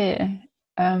very clear,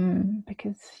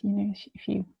 because if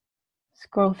you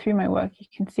scroll through my work, you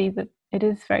can see that it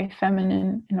is very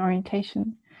feminine in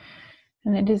orientation,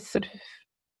 and it is sort of,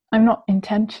 I'm not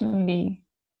intentionally,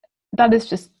 that is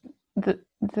just the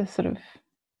sort of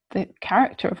the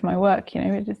character of my work.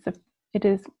 It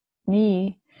is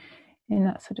me in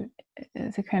that sort of,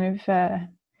 it's a kind of the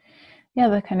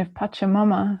kind of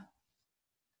Pachamama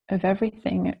of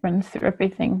everything. It runs through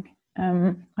everything.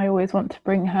 I always want to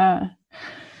bring her.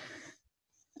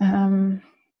 There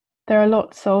are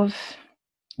lots of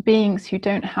beings who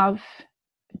don't have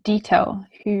detail,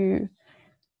 who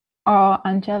are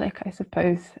angelic, I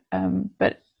suppose,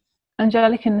 but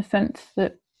angelic in the sense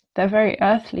that they're very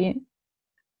earthly.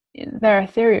 They're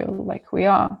ethereal, like we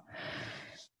are.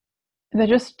 They're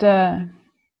just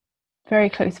very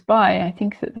close by. I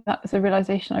think that's a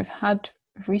realization I've had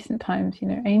of recent times.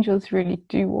 Angels really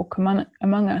do walk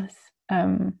among us,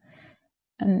 and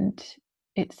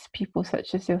it's people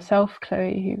such as yourself,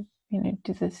 Chloe, who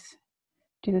do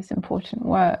this important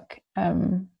work,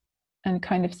 and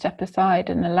kind of step aside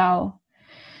and allow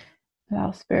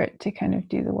spirit to kind of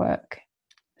do the work.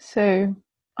 So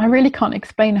I really can't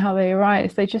explain how they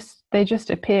arise. They just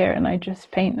appear, and I just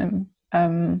paint them.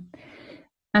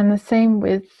 And the same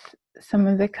with some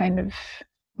of the kind of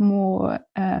more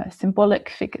symbolic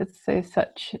figures, so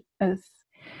such as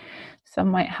some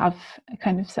might have a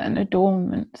kind of certain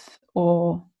adornments,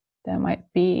 or there might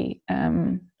be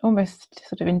almost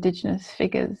sort of indigenous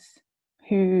figures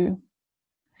who,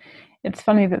 it's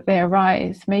funny that they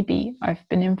arise. Maybe I've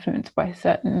been influenced by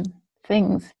certain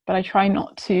things, but I try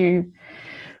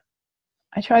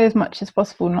as much as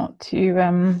possible not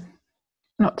to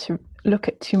look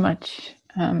at too much.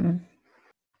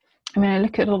 I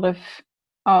look at a lot of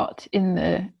art in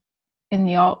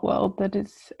the art world that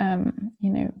is,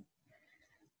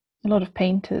 a lot of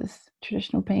painters,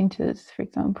 traditional painters, for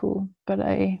example, but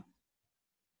I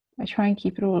try and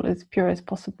keep it all as pure as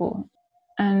possible.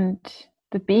 And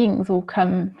the beings all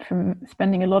come from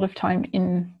spending a lot of time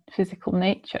in physical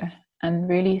nature and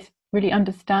really, really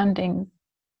understanding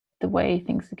the way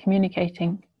things are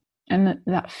communicating, and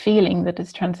that feeling that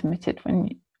is transmitted when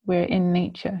we're in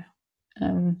nature.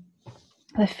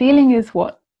 The feeling is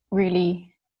what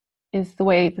really is the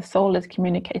way the soul is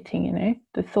communicating, you know,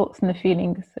 the thoughts and the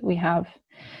feelings that we have.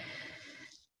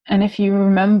 And if you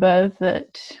remember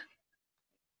that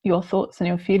your thoughts and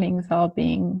your feelings are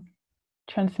being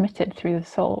transmitted through the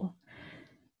soul,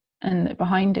 and that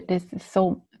behind it is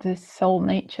this soul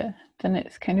nature, then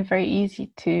it's kind of very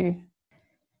easy to,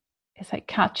 it's like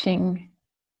catching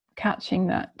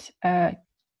that,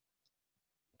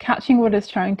 catching what is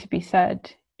trying to be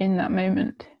said in that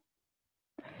moment.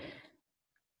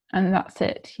 And that's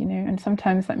it, you know. And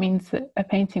sometimes that means that a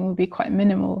painting will be quite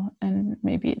minimal, and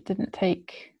maybe it didn't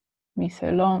take me so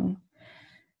long.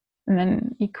 And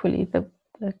then equally, the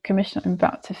commission I'm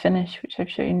about to finish, which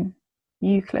I've shown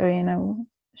you, Chloe, and I will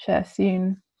share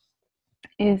soon,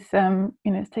 is,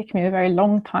 it's taken me a very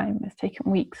long time. It's taken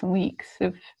weeks and weeks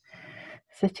of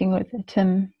sitting with it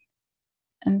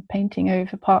and painting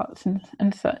over parts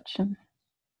and such. And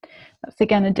that's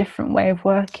again a different way of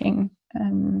working.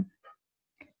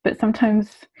 But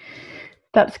sometimes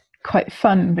that's quite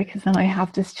fun, because then I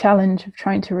have this challenge of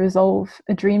trying to resolve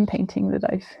a dream painting that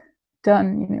I've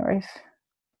done. You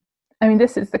know,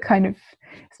 this is the kind of,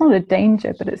 it's not a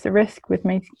danger, but it's a risk with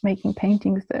making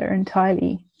paintings that are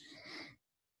entirely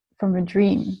from a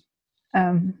dream,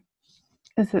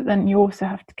 is that then you also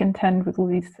have to contend with all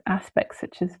these aspects,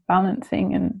 such as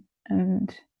balancing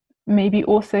and maybe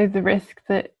also the risk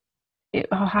that it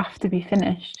will have to be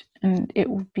finished and it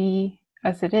will be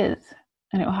as it is,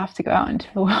 and it will have to go out into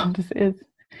the world as it is,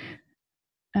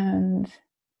 and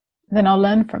then I'll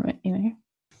learn from it, you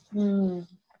know.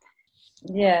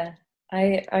 Yeah,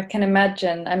 I can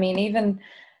imagine. I mean, even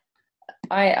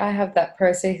I have that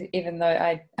process, even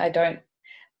though I don't,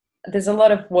 there's a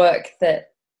lot of work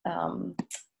that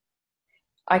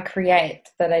I create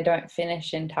that I don't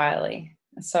finish entirely,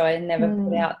 so I never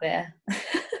put out there.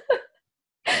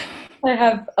 I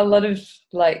have a lot of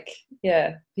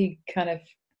big kind of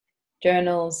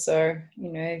journals, or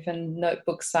even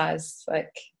notebook size,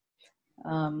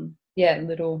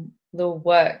 little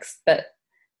works. But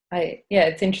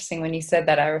it's interesting when you said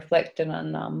that. I reflected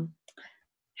on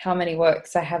how many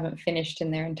works I haven't finished in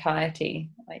their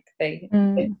entirety.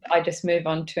 I just move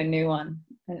on to a new one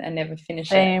and never finish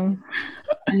Same.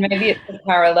 it. And maybe it's a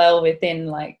parallel within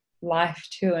life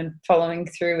too, and following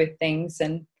through with things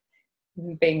and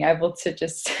being able to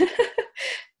just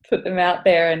put them out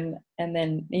there and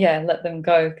then let them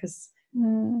go, because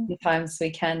sometimes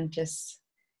we can just,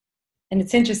 and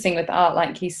it's interesting with art,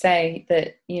 like you say,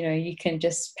 that you can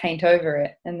just paint over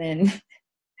it and then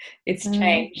it's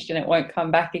changed and it won't come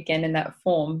back again in that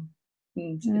form.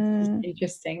 And it's just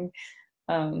interesting.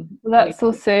 Well, that's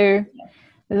also,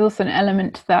 there's also an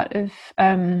element to that of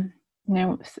I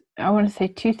want to say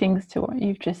two things to what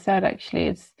you've just said. Actually,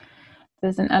 is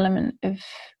there's an element of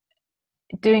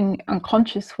doing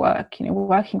unconscious work.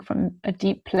 Working from a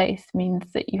deep place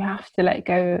means that you have to let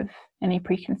go of any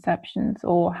preconceptions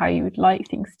or how you would like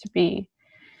things to be,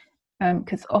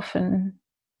 because often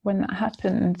when that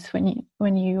happens,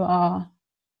 when you are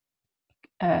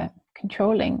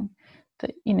controlling,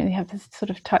 that you have this sort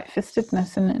of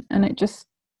tight-fistedness, and it just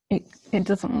it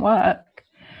doesn't work.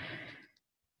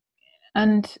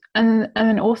 And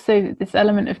then also this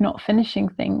element of not finishing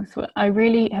things. I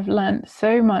really have learned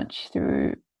so much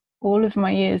through all of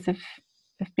my years of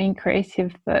being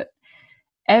creative, that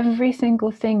every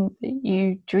single thing that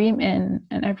you dream in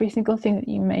and every single thing that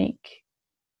you make,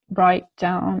 write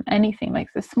down, anything, like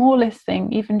the smallest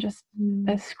thing, even just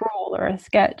a scroll or a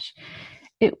sketch,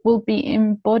 it will be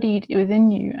embodied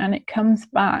within you, and it comes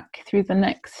back through the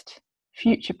next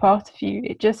future part of you.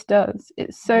 It just does.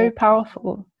 It's so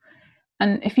powerful.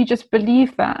 And if you just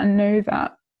believe that and know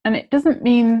that, and it doesn't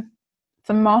mean it's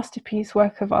a masterpiece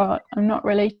work of art. I'm not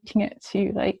relating it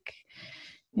to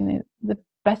the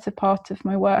better part of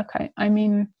my work. I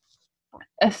mean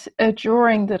a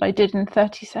drawing that I did in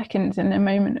 30 seconds in a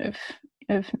moment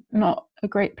of not a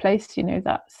great place,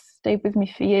 that stayed with me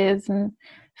for years and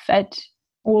fed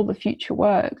all the future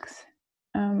works.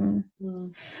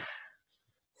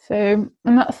 So,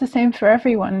 and that's the same for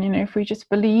everyone, if we just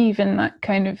believe in that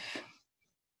kind of,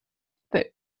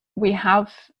 that we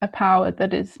have a power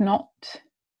that is not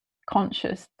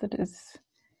conscious, that is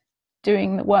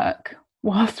doing the work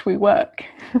whilst we work.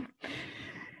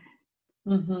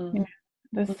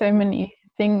 There's so many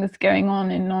things going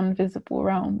on in non-visible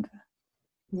realms.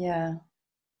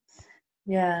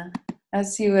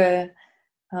 As you were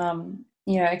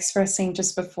expressing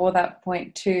just before that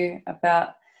point too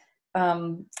about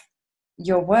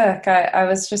your work, I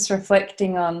was just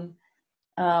reflecting on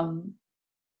how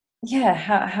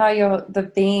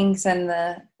the beings and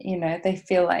they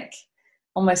feel like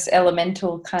almost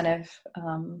elemental kind of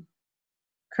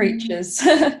creatures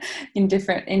in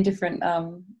different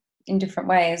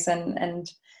ways,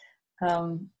 and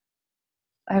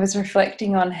I was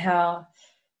reflecting on how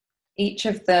each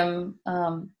of them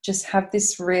just have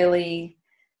this really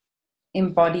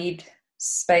embodied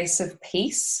space of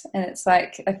peace, and it's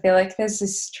like I feel like there's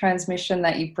this transmission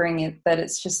that you bring it, that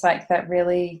it's just like that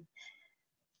really,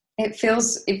 it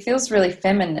feels really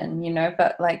feminine,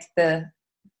 but like the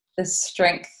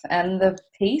strength and the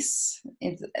peace,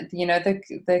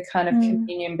 the kind of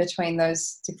communion between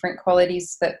those different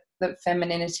qualities that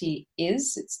femininity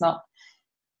is. It's not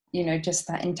just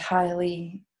that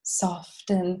entirely soft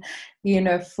and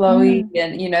flowy,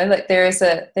 and like there is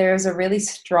a really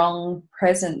strong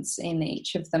presence in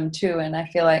each of them too. And I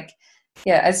feel like,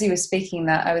 as you were speaking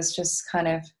that, I was just kind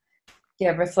of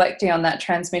reflecting on that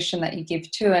transmission that you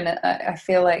give too. And I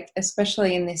feel like,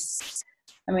 especially in this,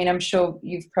 I mean, I'm sure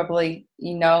you've probably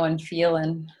and feel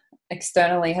and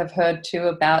externally have heard too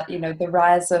about the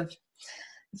rise of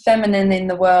feminine in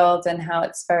the world, and how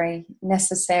it's very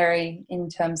necessary in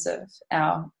terms of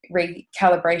our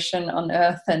recalibration on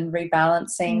earth and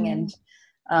rebalancing. And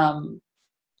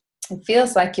it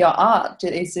feels like your art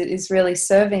is really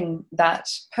serving that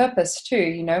purpose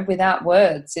too, without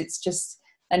words. It's just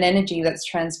an energy that's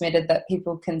transmitted that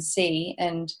people can see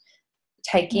and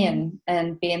take in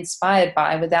and be inspired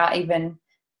by, without even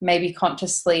maybe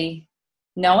consciously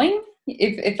knowing,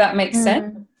 if that makes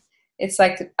sense. It's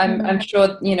like I'm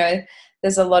sure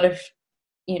there's a lot of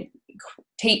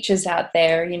teachers out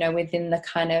there within the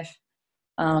kind of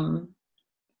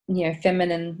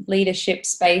feminine leadership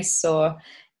space, or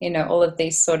all of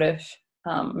these sort of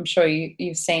I'm sure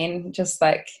you've seen, just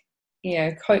like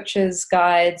coaches,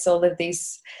 guides, all of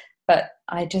these. But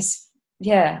I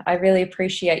really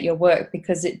appreciate your work,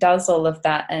 because it does all of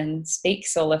that and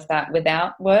speaks all of that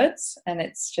without words. And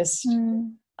it's just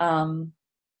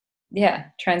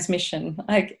transmission.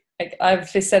 I've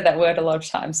said that word a lot of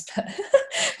times, but I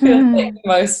feel like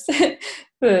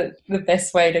the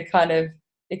best way to kind of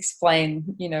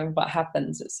explain what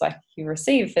happens. It's like you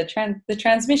receive the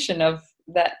transmission of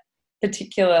that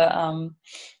particular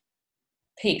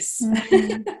piece.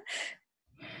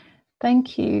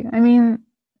 Thank you. I mean,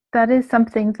 that is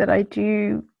something that I'm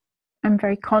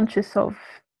very conscious of.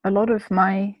 A lot of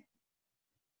my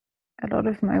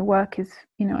work is,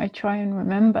 I try and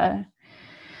remember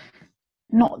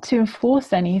not to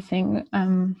enforce anything.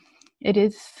 It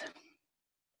is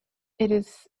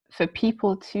for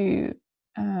people to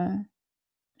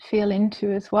feel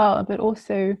into as well, but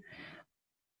also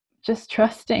just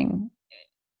trusting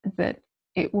that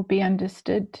it will be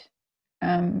understood.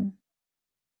 I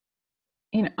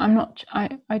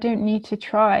don't need to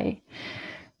try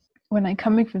when I'm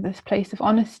coming from this place of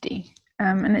honesty.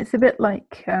 And it's a bit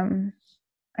like, I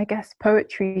guess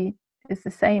poetry is the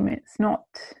same.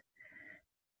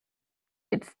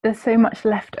 There's so much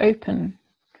left open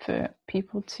for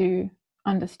people to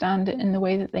understand it in the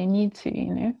way that they need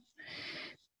to,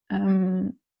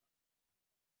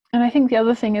 and I think the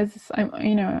other thing is,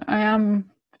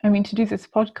 to do this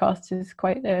podcast is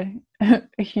quite a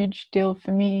huge deal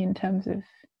for me in terms of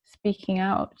speaking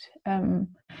out, because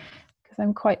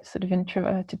I'm quite sort of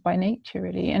introverted by nature,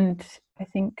 really. And I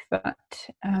think that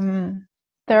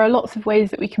there are lots of ways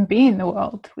that we can be in the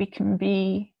world. We can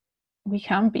be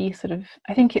sort of,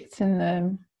 I think it's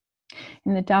in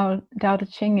the Tao Te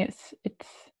Ching, it's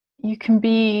you can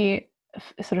be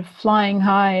sort of flying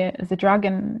high as a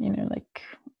dragon, like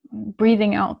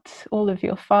breathing out all of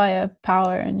your fire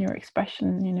power and your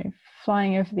expression,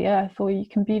 flying over the earth. Or you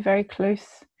can be very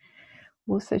close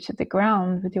also to the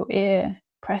ground with your ear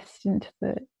pressed into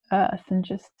the earth and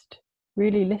just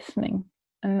really listening.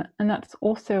 And that's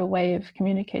also a way of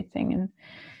communicating. And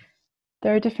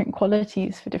there are different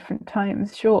qualities for different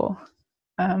times, sure.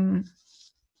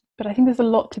 But I think there's a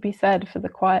lot to be said for the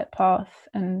quiet path,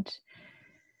 and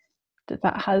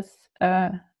that has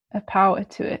a power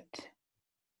to it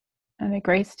and a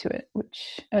grace to it,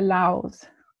 which allows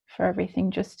for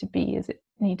everything just to be as it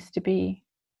needs to be.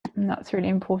 And that's really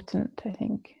important, I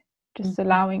think, just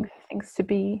allowing things to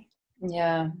be.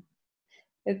 Yeah.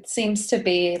 It seems to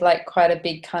be like quite a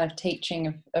big kind of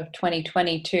teaching of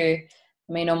 2022.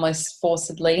 I mean, almost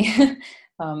forcibly,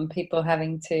 people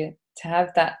having to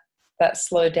have that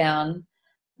slow down.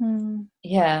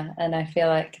 Yeah. And I feel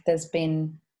like there's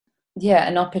been,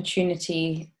 an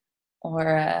opportunity,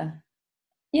 or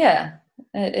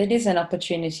it is an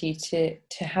opportunity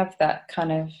to have that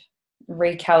kind of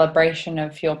recalibration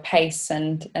of your pace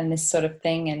and this sort of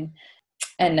thing,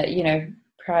 and you know,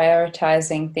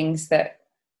 prioritizing things that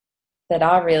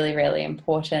are really, really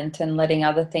important and letting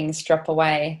other things drop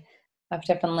away. I've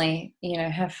definitely, you know,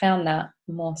 have found that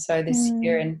more so this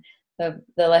year, and the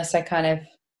less I kind of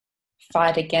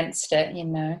fight against it, you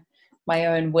know, my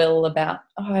own will about,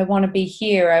 oh, I want to be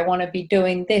here, I want to be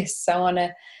doing this, I want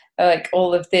to like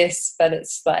all of this, but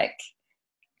it's like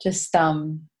just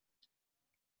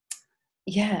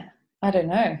yeah, I don't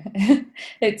know.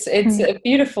 It's a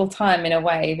beautiful time in a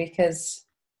way because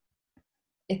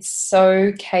it's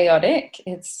so chaotic.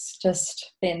 It's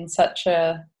just been such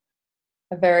a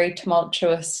very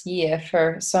tumultuous year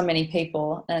for so many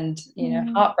people, and you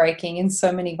know, heartbreaking in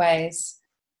so many ways.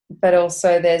 But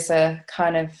also there's a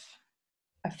kind of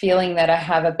a feeling that I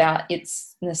have about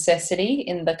its necessity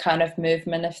in the kind of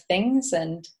movement of things.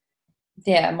 And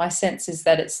yeah, my sense is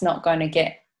that it's not going to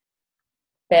get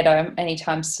better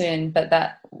anytime soon, but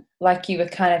that, like you were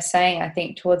kind of saying, I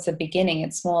think towards the beginning,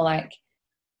 it's more like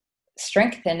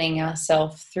strengthening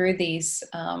ourselves through these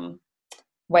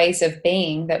ways of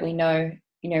being that we know,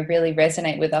 you know, really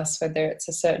resonate with us, whether it's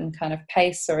a certain kind of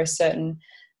pace or a certain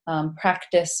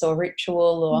practice or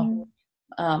ritual or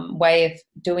way of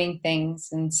doing things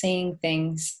and seeing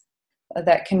things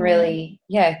that can really,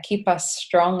 keep us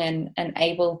strong and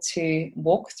able to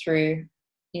walk through,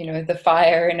 you know, the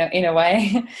fire in a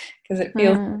way, because it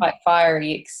feels quite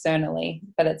fiery externally,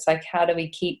 but it's like, how do we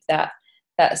keep that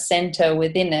center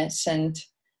within it? And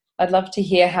I'd love to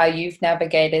hear how you've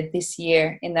navigated this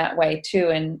year in that way too,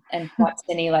 and perhaps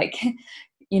any like,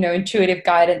 you know, intuitive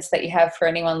guidance that you have for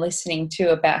anyone listening too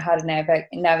about how to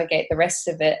navigate the rest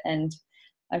of it. And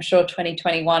I'm sure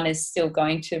 2021 is still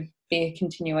going to be a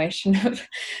continuation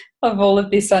of all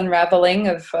of this unraveling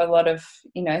of a lot of,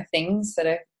 you know, things that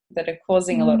are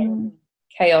causing a lot of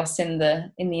chaos in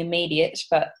the immediate,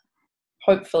 but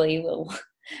hopefully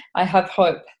I have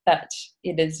hope that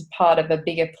it is part of a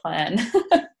bigger plan.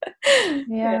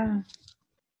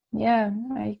 Yeah,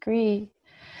 I agree.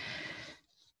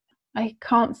 I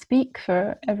can't speak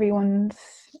for everyone's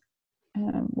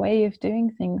way of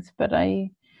doing things, but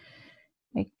I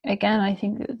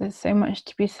think that there's so much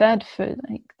to be said for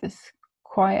like this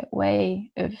quiet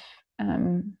way of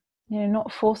you know,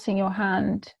 not forcing your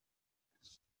hand.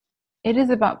 It is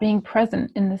about being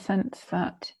present in the sense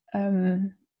that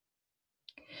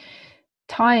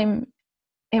time,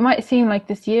 it might seem like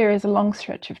this year is a long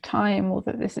stretch of time, or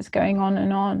that this is going on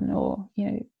and on, or, you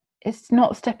know, it's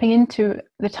not stepping into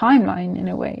the timeline in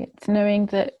a way. It's knowing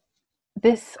that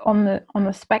this on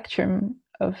the spectrum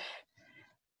of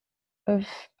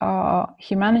our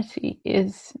humanity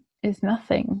is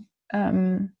nothing.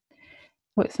 Well,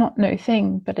 it's not no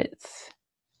thing, but it's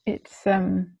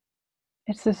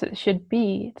as it should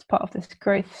be. It's part of this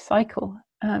growth cycle,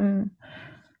 and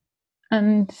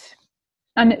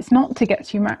it's not to get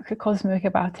too macrocosmic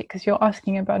about it, because you're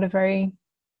asking about a very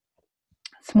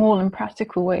small and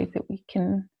practical way that we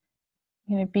can,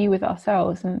 you know, be with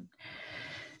ourselves. And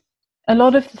a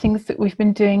lot of the things that we've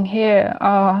been doing here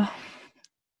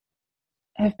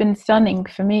have been stunning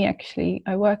for me, actually.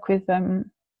 I work with a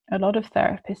lot of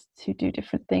therapists who do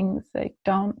different things like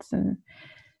dance and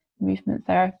movement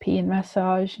therapy and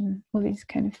massage and all these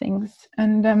kind of things.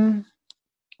 And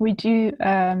we do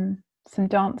some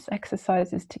dance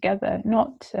exercises together,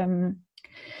 not you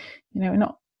know,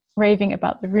 not raving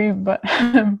about the room, but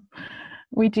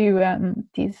we do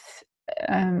these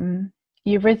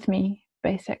eurythmy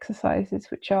based exercises,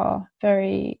 which are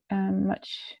very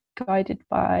much guided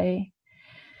by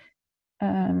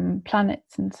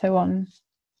planets and so on,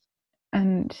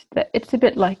 and it's a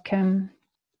bit like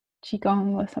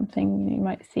qigong or something you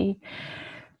might see.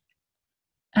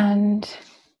 And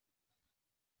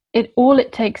all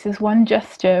it takes is one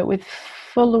gesture with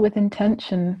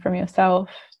intention from yourself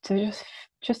to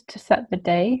just to set the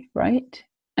day right.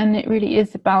 And it really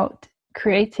is about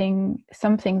creating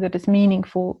something that is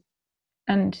meaningful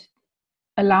and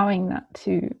allowing that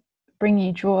to bring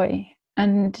you joy.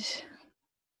 And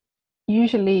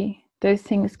usually those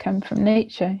things come from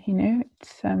nature, you know.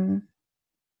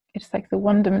 It's like the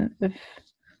wonderment of,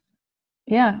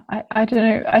 I don't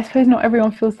know, I suppose not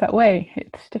everyone feels that way.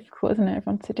 It's difficult, isn't it?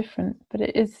 Everyone's so different, but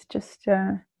it is just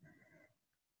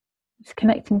it's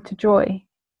connecting to joy.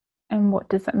 And what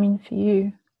does that mean for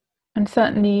you? And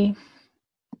certainly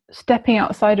stepping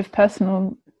outside of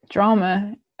personal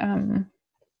drama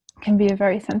can be a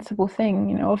very sensible thing.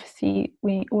 You know, obviously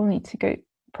we all need to go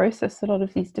process a lot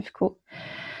of these difficult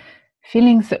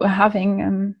feelings that we're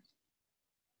having,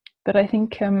 but I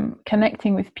think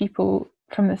connecting with people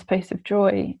from this place of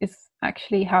joy is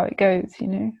actually how it goes, you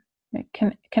know. Like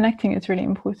connecting is really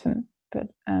important, but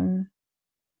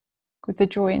with the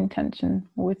joy intention,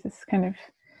 or with this kind of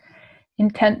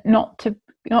intent not to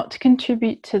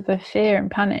contribute to the fear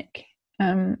and panic,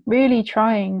 really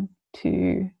trying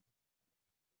to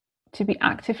be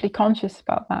actively conscious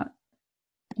about that.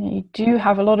 You do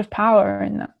have a lot of power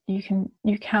in that. You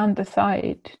can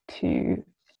decide to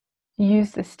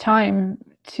use this time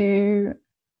to,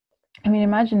 I mean,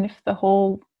 imagine if the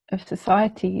whole of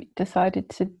society decided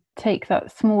to take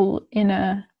that small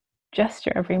inner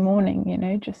gesture every morning, you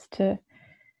know, just to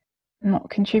not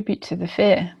contribute to the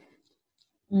fear.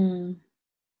 And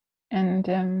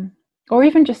or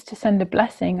even just to send a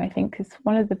blessing, I think, is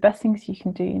one of the best things you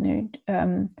can do, you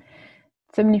know.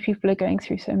 So many people are going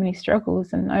through so many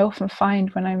struggles, and I often find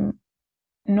when I'm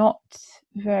not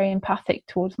very empathic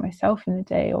towards myself in the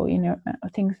day, or, you know,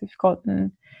 things have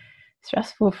gotten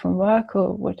stressful from work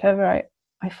or whatever,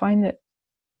 I find that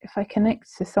if I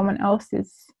connect to someone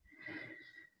else's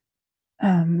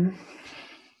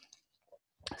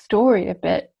story a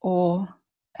bit, or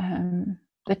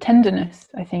the tenderness,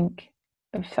 I think,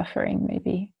 of suffering,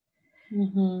 maybe,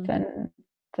 then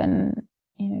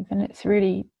you know, then it's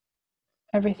really,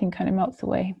 everything kind of melts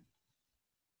away.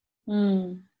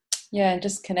 Yeah, and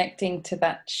just connecting to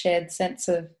that shared sense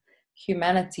of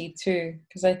humanity too,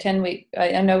 because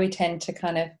I know we tend to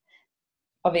kind of,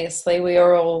 obviously we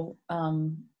are all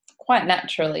quite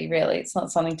naturally, really, it's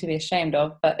not something to be ashamed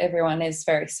of, but everyone is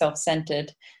very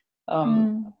self-centered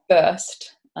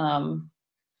first.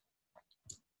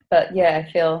 But yeah, I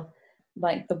feel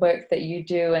like the work that you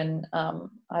do, and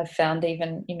I've found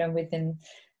even, you know, within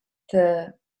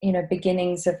the, you know,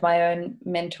 beginnings of my own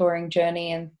mentoring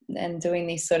journey and doing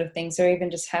these sort of things, or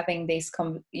even just having these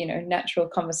you know, natural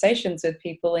conversations with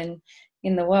people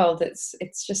in the world,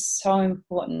 it's just so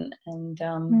important, and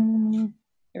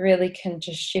it really can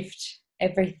just shift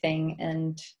everything.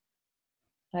 And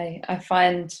I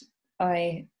find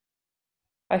I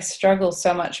struggle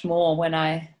so much more when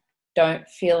I don't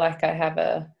feel like I have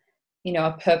a, you know,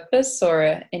 a purpose or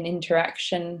an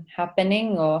interaction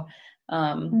happening, or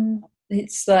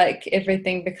it's like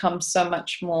everything becomes so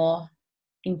much more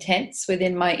intense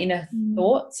within my inner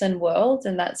thoughts and world.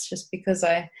 And that's just because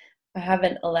I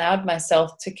haven't allowed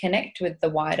myself to connect with the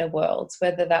wider world,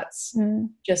 whether that's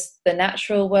just the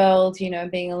natural world, you know,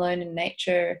 being alone in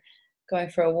nature, going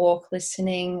for a walk,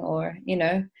 listening, or, you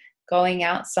know, going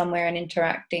out somewhere and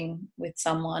interacting with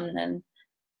someone. And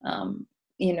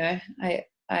you know,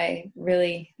 I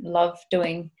really love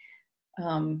doing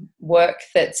work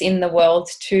that's in the world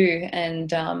too.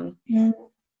 And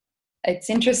it's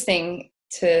interesting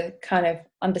to kind of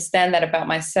understand that about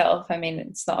myself. I mean,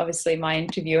 it's not obviously my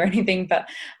interview or anything, but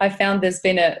I found there's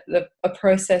been a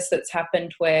process that's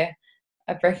happened where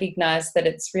I've recognized that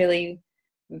it's really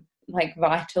like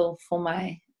vital for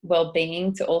my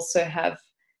well-being to also have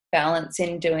balance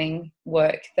in doing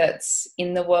work that's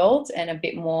in the world and a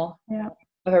bit more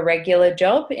of a regular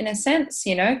job, in a sense,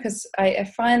 you know, because I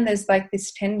find there's like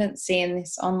this tendency in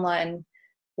this online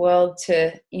world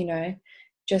to, you know,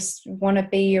 just want to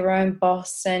be your own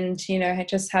boss and, you know,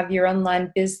 just have your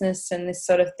online business and this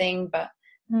sort of thing. But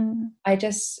I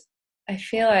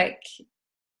feel like,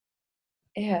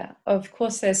 yeah, of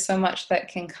course there's so much that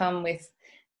can come with,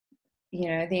 you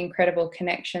know, the incredible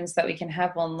connections that we can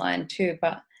have online too.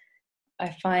 But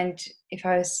I find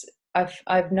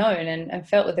I've known and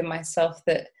felt within myself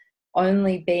that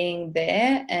only being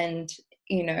there and,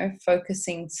 you know,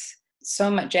 focusing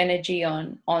so much energy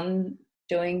on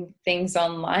doing things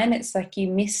online, it's like you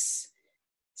miss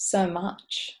so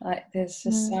much. Like there's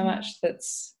just so much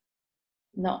that's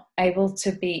not able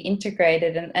to be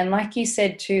integrated. And like you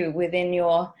said too, within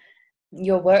your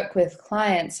work with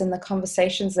clients and the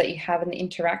conversations that you have and the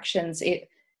interactions, it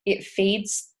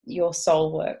feeds your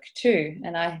soul work too.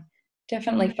 And I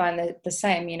definitely find that the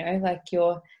same, you know, like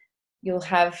you'll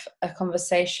have a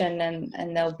conversation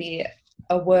and there'll be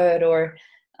a word or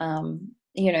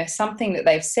you know, something that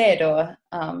they've said, or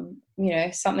you know,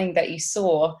 something that you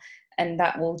saw, and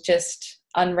that will just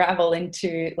unravel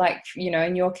into, like, you know,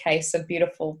 in your case, a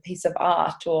beautiful piece of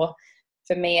art, or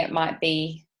for me it might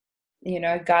be, you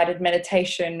know, guided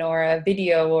meditation or a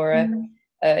video or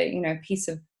a you know, piece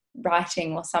of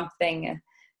writing or something,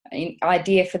 an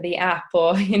idea for the app,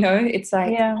 or, you know, it's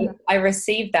like I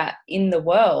receive that in the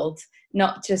world,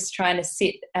 not just trying to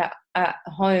sit at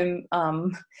home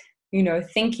you know,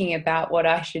 thinking about what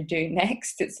I should do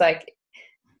next. It's like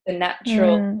the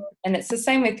natural and it's the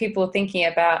same with people thinking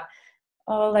about,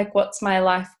 oh, like, what's my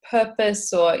life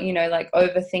purpose, or, you know, like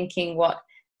overthinking what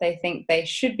they think they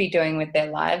should be doing with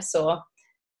their lives, or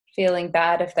feeling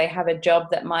bad if they have a job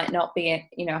that might not be,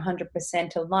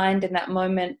 100% aligned in that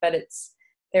moment, but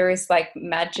there is like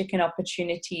magic and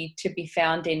opportunity to be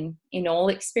found in all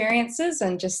experiences,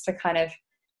 and just to kind of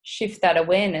shift that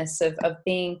awareness of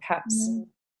being perhaps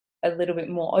a little bit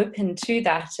more open to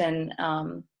that, and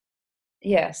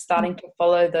starting to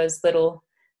follow those little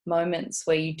moments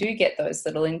where you do get those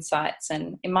little insights.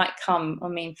 And it might come, I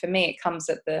mean, for me, it comes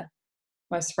at the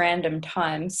most random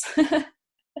times.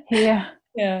 Yeah.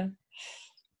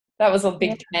 That was a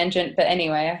big tangent, but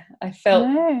anyway, I felt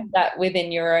that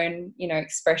within your own,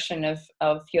 expression of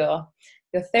your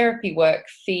therapy work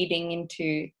feeding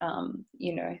into,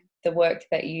 the work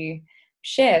that you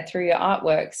share through your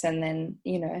artworks, and then,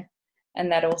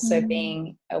 and that also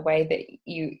being a way that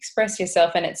you express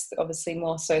yourself. And it's obviously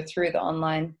more so through the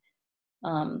online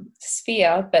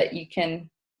sphere, but you can,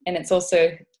 and it's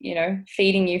also,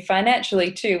 feeding you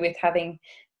financially too, with having,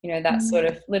 that sort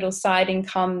of little side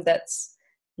income that's,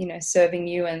 serving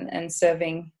you and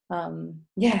serving,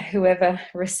 whoever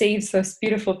receives those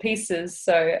beautiful pieces.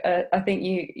 So I think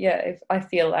I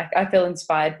feel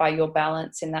inspired by your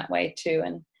balance in that way too,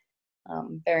 and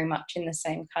very much in the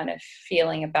same kind of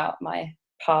feeling about my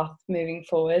path moving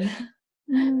forward.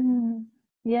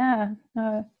 Yeah,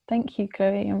 no, thank you,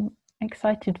 Chloe. I'm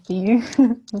excited for you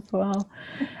as well.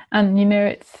 And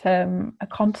it's a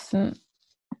constant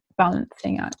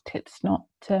balancing act. It's not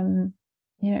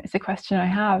it's a question I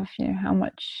have, how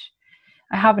much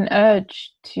I have an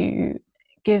urge to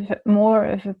give more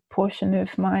of a portion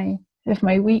of my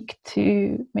week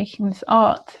to making this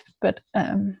art, but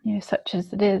such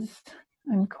as it is,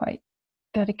 I'm quite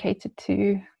dedicated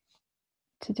to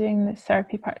doing this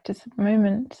therapy practice at the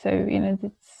moment. So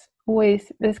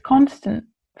there's constant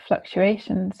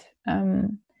fluctuations,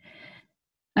 and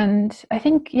I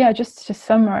think just to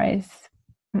summarize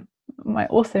my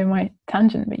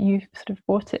tangent, but you sort of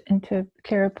brought it into a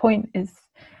clearer point, is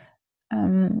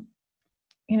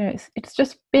it's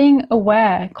just being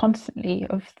aware constantly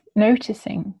of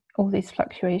noticing all these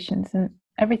fluctuations, and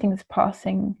everything's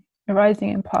passing,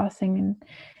 arising and passing, and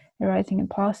arising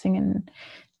and passing, and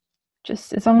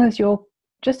just as long as you're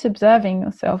just observing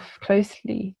yourself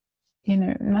closely,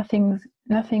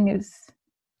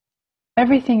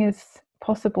 everything is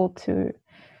possible to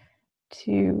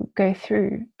go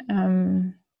through.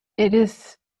 It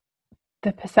is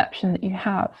the perception that you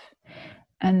have,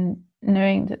 and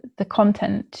knowing that the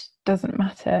content doesn't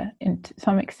matter to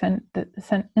some extent,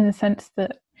 in the sense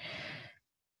that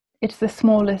it's the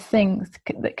smallest things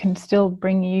that can still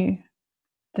bring you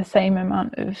the same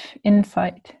amount of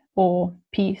insight or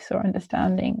peace or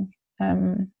understanding.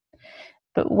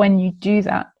 But when you do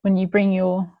that, when you bring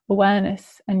your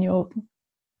awareness and your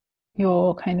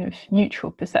kind of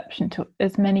neutral perception to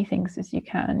as many things as you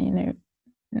can,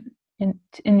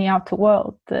 in the outer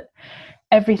world, that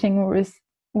everything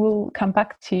will come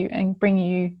back to you and bring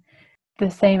you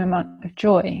the same amount of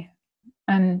joy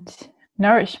and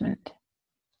nourishment,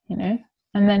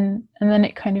 and then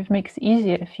it kind of makes it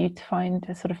easier for you to find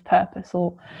a sort of purpose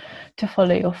or to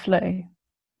follow your flow,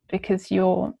 because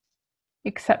you're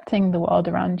accepting the world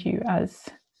around you as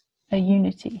a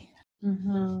unity.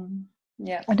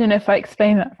 Yeah, I don't know if I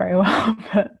explained that very well,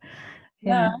 but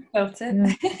yeah, I felt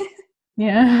it.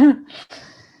 Yeah.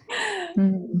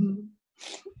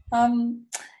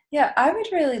 I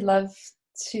would really love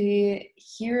to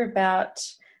hear about,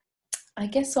 I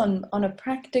guess, on a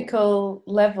practical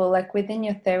level, like within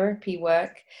your therapy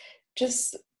work,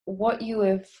 just what you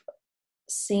have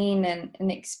seen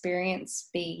and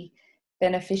experienced be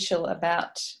beneficial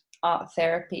about art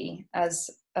therapy as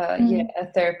a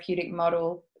therapeutic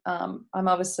model. I'm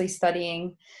obviously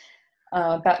studying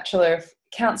Bachelor of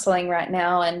Counselling right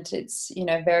now, and it's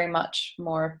very much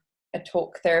more a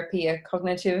talk therapy, a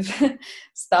cognitive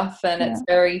stuff, and it's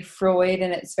very Freud,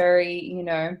 and it's very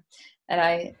and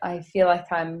I feel like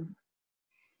I'm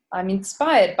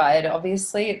inspired by it.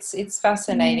 Obviously, it's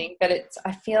fascinating, but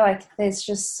I feel like there's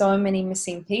just so many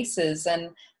missing pieces,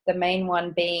 and the main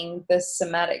one being the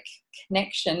somatic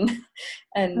connection,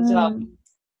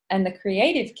 and the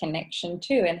creative connection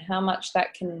too, and how much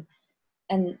that can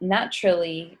and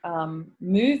naturally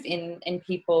move in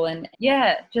people, and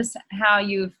just how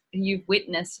you've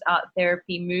witnessed art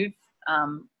therapy move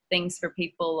things for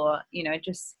people, or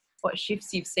just what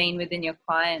shifts you've seen within your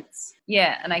clients.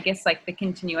 And I guess like the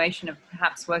continuation of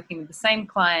perhaps working with the same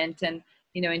client, and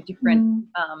in different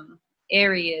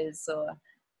areas or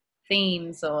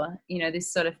themes, or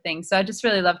this sort of thing. So I just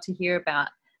really love to hear about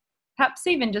perhaps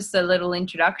even just a little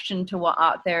introduction to what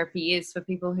art therapy is for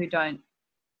people who don't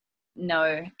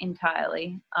know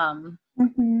entirely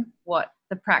what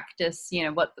the practice,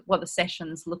 what the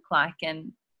sessions look like,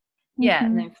 and yeah,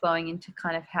 and Mm-hmm. then flowing into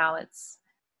kind of how it's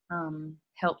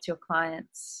helped your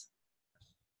clients.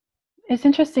 It's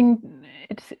interesting.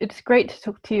 It's great to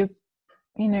talk to you,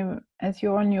 you know, as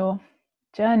you're on your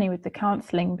journey with the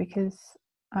counselling, because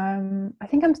I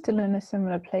think I'm still in a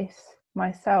similar place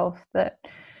myself, that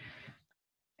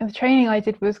the training I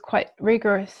did was quite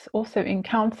rigorous also in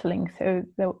counselling. So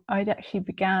I'd actually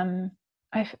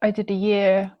I did a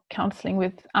year counselling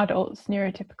with adults,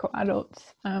 neurotypical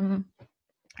adults,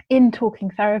 in talking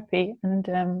therapy,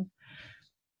 and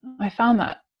I found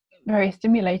that very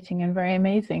stimulating and very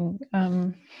amazing.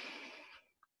 And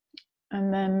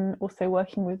then also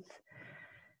working with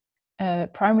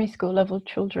primary school level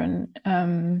children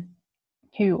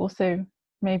who also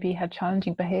maybe had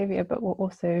challenging behaviour but were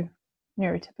also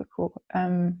neurotypical,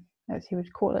 as you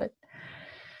would call it.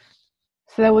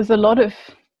 So there was a lot of,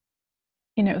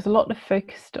 you know, it was a lot of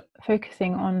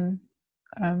focusing on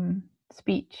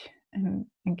speech and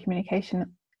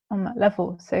communication on that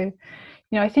level. So, you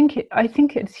know, I think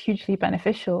it's hugely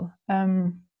beneficial.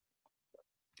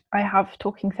 I have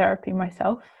talking therapy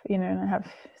myself, you know, and I have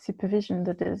supervision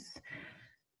that is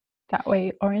that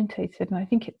way orientated, and I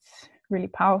think it's really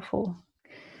powerful.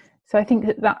 So I think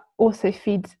that also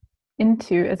feeds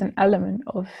into as an element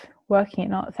of working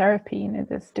in art therapy. You know,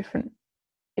 there's different,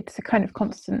 it's a kind of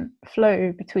constant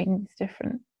flow between these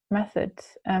different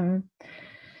methods,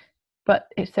 but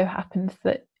it so happens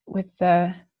that with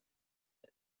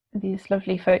these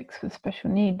lovely folks with special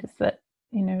needs, that,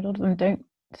 you know, a lot of them don't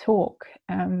talk,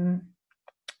 and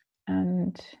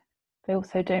they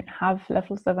also don't have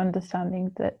levels of understanding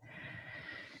that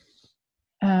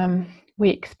we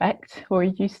expect or are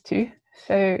used to.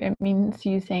 So it means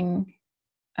using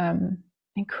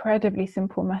incredibly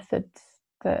simple methods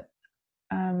that,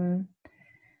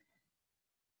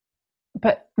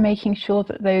 but making sure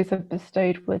that those are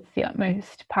bestowed with the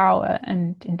utmost power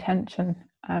and intention.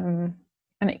 And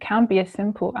it can be as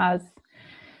simple as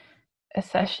a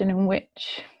session in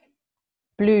which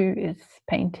blue is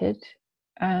painted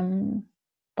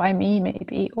by me,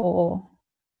 maybe, or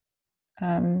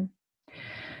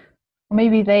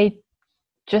maybe they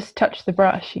just touch the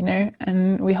brush, you know,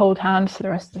 and we hold hands for the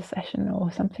rest of the session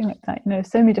or something like that. You know,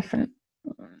 so many different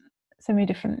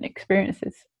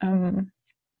experiences.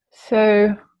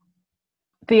 So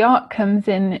the art comes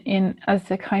in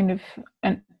as a kind of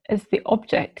as the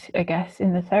object, I guess,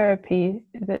 in the therapy,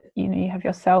 that, you know, you have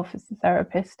yourself as the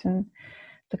therapist and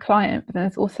the client, but then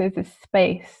there's also this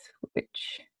space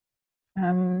which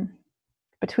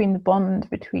between the bond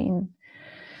between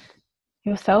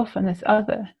yourself and this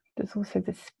other, there's also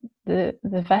this the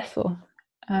vessel,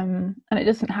 and it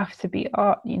doesn't have to be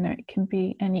art, you know, it can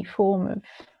be any form of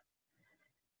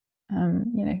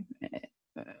you know,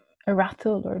 a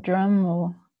rattle or a drum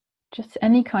or just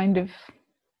any kind of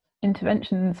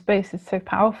intervention in space is so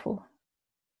powerful.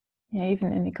 You know,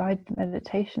 even in a guided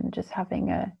meditation, just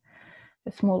having a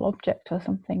small object or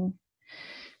something.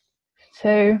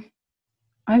 So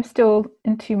I'm still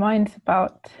in two minds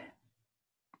about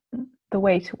the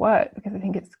way to work, because I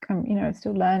think it's, you know, it's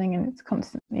still learning and it's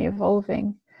constantly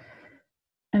evolving.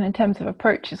 And in terms of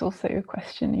approach is also a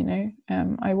question, you know.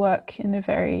 I work in a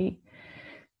very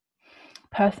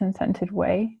person-centered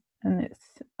way, and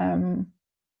it's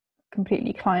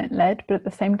completely client-led, but at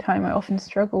the same time I often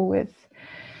struggle with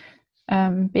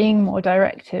being more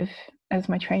directive, as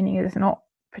my training is not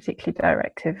particularly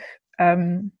directive.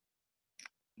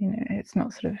 You know, it's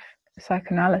not sort of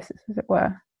psychoanalysis, as it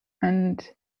were, and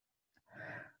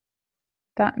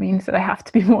that means that I have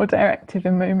to be more directive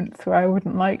in moments where I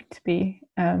wouldn't like to be,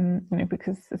 you know,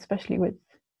 because especially with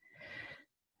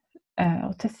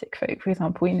autistic folk, for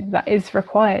example, you know, that is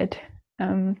required.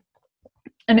 And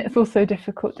it's also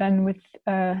difficult then with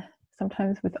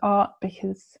sometimes with art,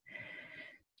 because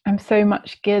I'm so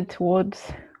much geared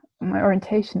towards, my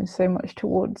orientation is so much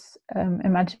towards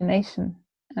imagination,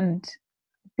 and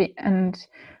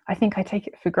I think I take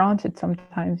it for granted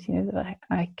sometimes, you know, that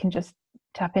I can just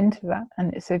tap into that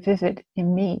and it's so vivid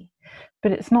in me,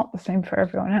 but it's not the same for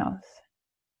everyone else.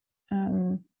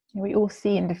 We all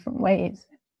see in different ways.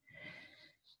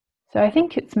 So I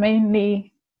think it's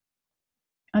mainly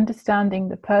understanding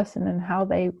the person and how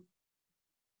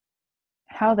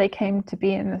they came to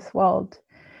be in this world,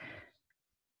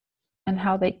 and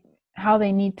how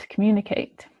they need to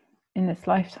communicate in this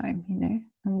lifetime, you know,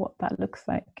 and what that looks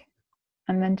like,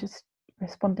 and then just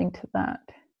responding to that.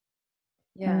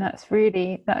 Yeah. And that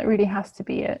really has to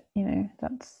be it, you know.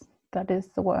 That is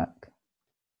the work.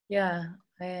 Yeah,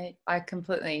 I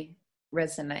completely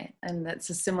resonate, and that's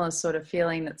a similar sort of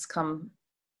feeling that's come,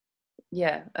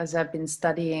 yeah, as I've been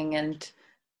studying and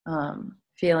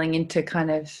feeling into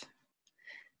kind of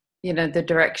you know, the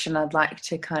direction I'd like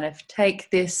to kind of take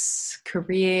this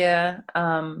career.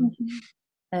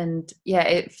 And yeah,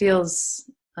 it feels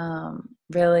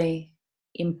really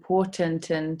important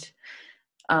and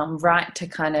right to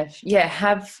kind of, yeah,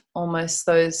 have almost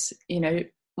those, you know,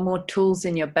 more tools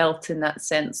in your belt in that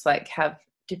sense, like have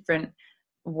different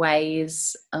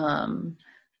ways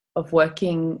of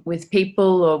working with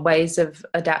people, or ways of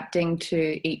adapting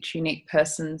to each unique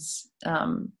person's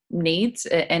needs,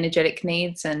 energetic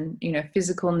needs, and, you know,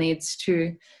 physical needs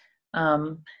too.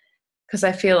 Because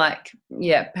I feel like,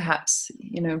 yeah, perhaps,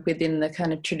 you know, within the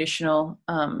kind of traditional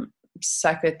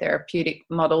psychotherapeutic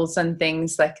models and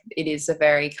things, like it is a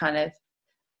very kind of,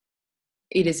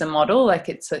 it is a model, like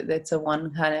it's a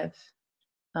one kind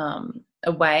of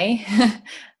a way,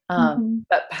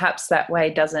 but perhaps that way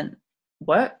doesn't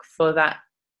work for that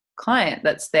client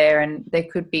that's there, and there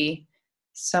could be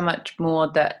so much more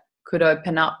that could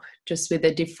open up just with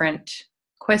a different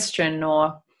question,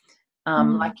 or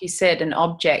like you said, an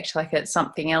object, like it's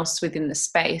something else within the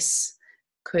space,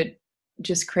 could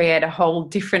just create a whole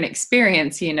different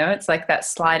experience. You know, it's like that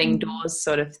sliding doors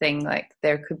sort of thing. Like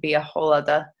there could be a whole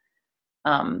other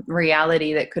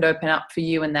reality that could open up for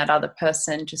you and that other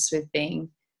person, just with being,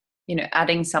 you know,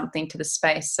 adding something to the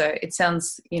space. So it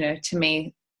sounds, you know, to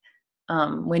me,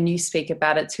 when you speak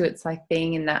about it too, it's like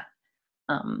being in that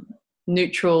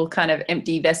neutral kind of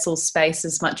empty vessel space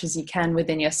as much as you can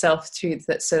within yourself too,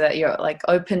 so that you're like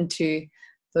open to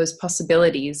those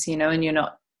possibilities, you know, and you're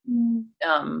not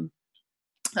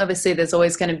obviously there's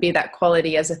always going to be that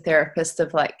quality as a therapist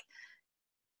of like,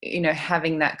 you know,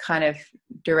 having that kind of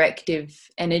directive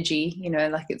energy, you know,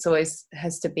 like it's always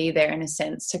has to be there in a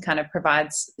sense to kind of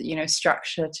provides, you know,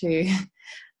 structure to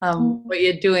what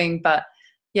you're doing. But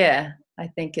yeah, I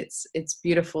think it's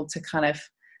beautiful to kind of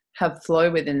have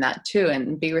flow within that too,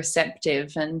 and be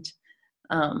receptive, and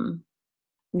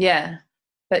yeah,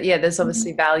 but yeah, there's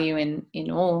obviously value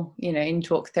in all, you know, in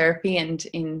talk therapy and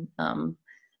in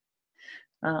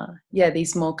yeah,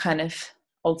 these more kind of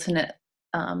alternate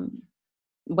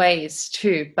ways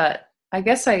too. But I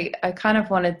guess I kind of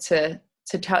wanted to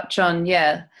touch on,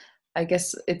 yeah, I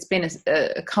guess it's been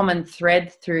a common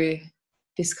thread through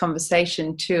this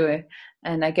conversation too,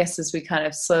 and I guess as we kind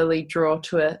of slowly draw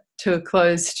to a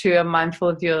close too, I'm mindful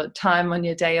of your time on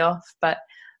your day off, but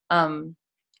I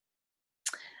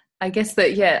guess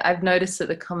that, yeah, I've noticed that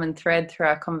the common thread through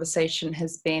our conversation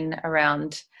has been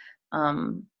around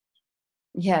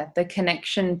yeah, the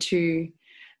connection to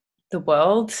the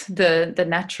world, the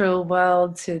natural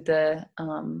world, to the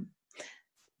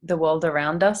world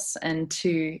around us, and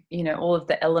to, you know, all of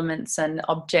the elements and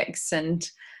objects, and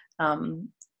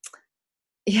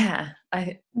yeah,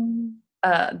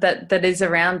 that is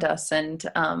around us, and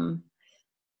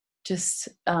just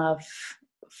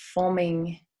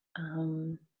forming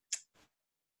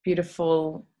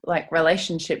beautiful like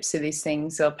relationships to these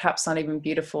things, or perhaps not even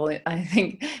beautiful. I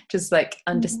think just like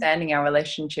understanding our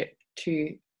relationship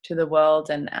to the world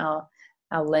and our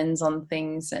lens on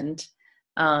things. And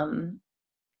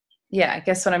yeah, I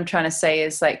guess what I'm trying to say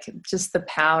is like just the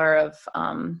power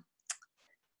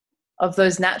of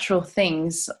those natural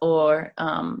things, or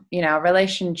you know, our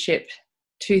relationship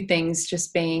to things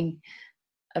just being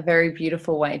a very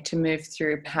beautiful way to move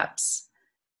through perhaps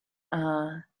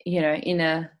you know,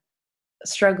 inner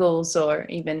struggles, or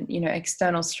even, you know,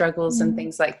 external struggles and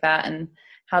things like that, and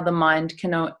how the mind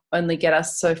can only get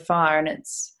us so far, and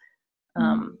it's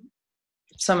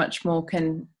so much more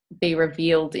can be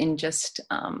revealed in just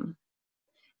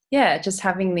yeah, just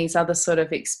having these other sort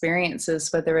of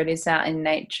experiences, whether it is out in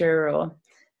nature, or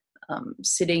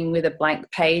sitting with a blank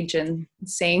page and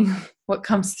seeing what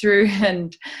comes through,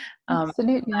 and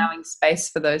allowing space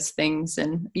for those things.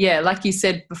 And yeah, like you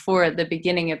said before at the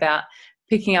beginning about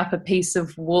picking up a piece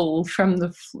of wool from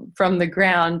the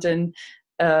ground, and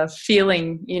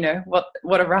feeling, you know,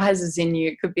 what arises in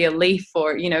you. It could be a leaf,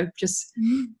 or, you know, just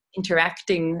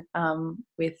interacting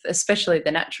with especially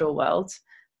the natural world,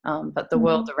 but the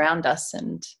world around us,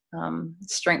 and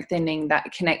strengthening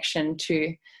that connection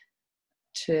to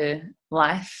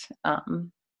life,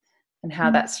 and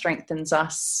how that strengthens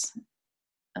us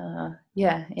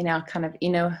yeah, in our kind of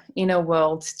inner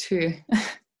world too.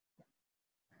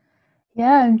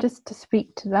 Yeah, and just to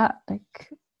speak to that,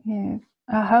 like, you know,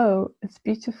 aho, it's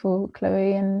beautiful,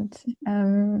 Chloe, and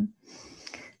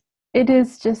it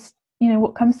is just, you know,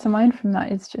 what comes to mind from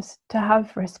that is just to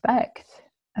have respect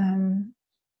in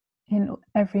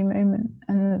every moment,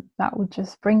 and that will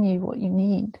just bring you what you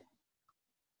need,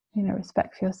 you know,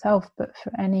 respect for yourself, but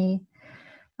for any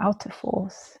outer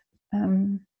force,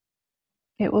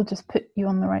 it will just put you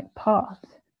on the right path.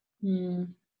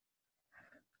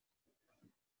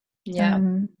 Yeah.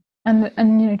 And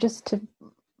you know, just to,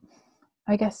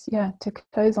 I guess, yeah, to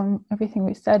close on everything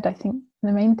we said, I think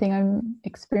the main thing I'm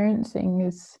experiencing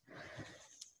is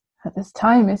at this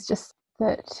time is just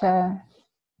that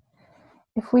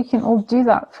if we can all do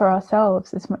that for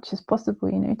ourselves as much as possible,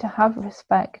 you know, to have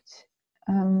respect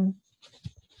and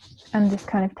this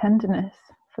kind of tenderness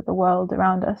for the world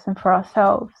around us and for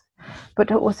ourselves, but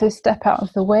to also step out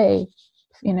of the way,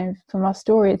 you know, from our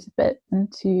stories a bit,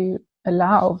 and to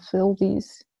allow for all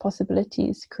these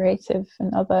possibilities, creative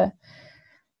and other,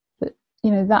 that,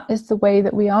 you know, that is the way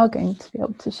that we are going to be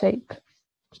able to shape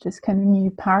this kind of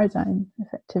new paradigm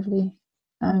effectively.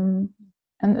 And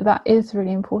that is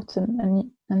really important,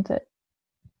 and that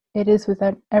it is with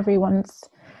everyone's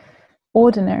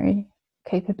ordinary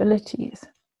capabilities.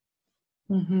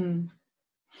 Mm-hmm.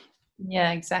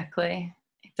 Yeah, exactly.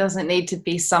 It doesn't need to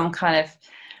be some kind of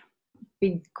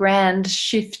big grand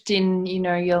shift in, you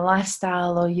know, your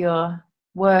lifestyle or your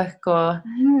work or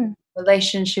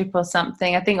relationship or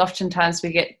something. I think oftentimes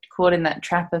we get caught in that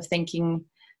trap of thinking,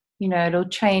 you know, it'll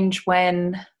change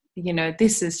when, you know,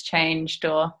 this has changed,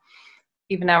 or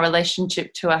even our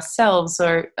relationship to ourselves,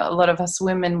 or a lot of us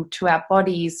women to our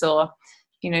bodies, or,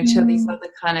 you know, to these other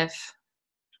kind of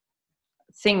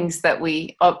things that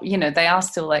we, you know, they are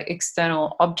still like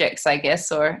external objects, I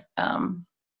guess, or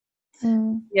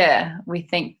yeah, we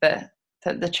think that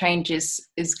the change is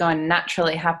going to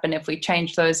naturally happen if we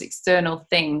change those external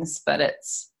things, but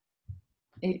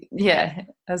yeah,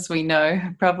 as we know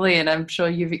probably, and I'm sure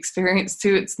you've experienced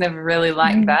too, it's never really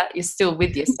like that. You're still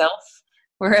with yourself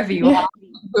wherever you are,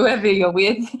 whoever you're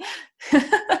with.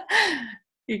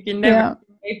 You can never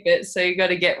escape it, so you got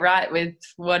to get right with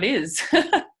what is.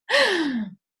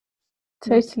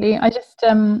 Totally. I just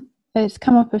it's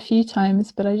come up a few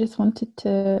times, but I just wanted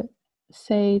to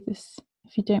say this,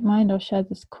 if you don't mind. I'll share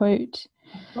this quote.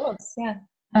 Of course, yeah.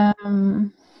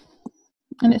 And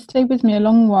it stayed with me a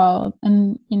long while,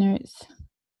 and you know, it's,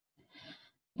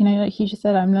 you know, like you just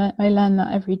said, I learn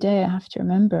that every day. I have to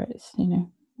remember it's, you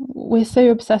know, we're so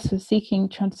obsessed with seeking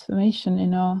transformation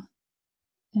in our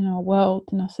world,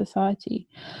 in our society.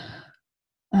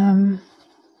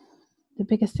 The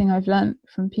biggest thing I've learned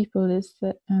from people is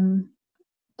that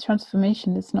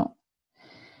transformation is not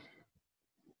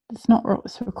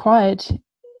what's required,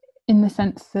 in the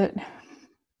sense that,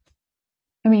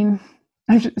 I mean,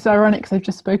 it's ironic because I've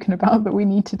just spoken about that we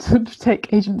need to sort of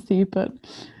take agency, but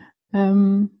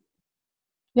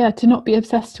yeah, to not be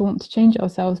obsessed to want to change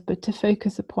ourselves, but to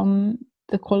focus upon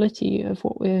the quality of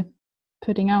what we're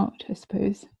putting out, I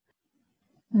suppose.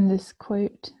 And this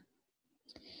quote,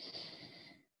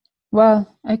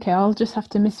 well, okay, I'll just have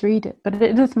to misread it, but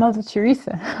it is Mother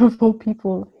Teresa, of all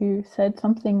people, who said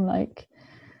something like,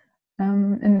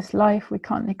 in this life we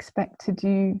can't expect to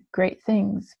do great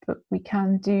things, but we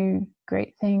can do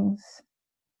great things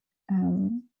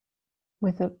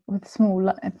with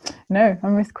small. No,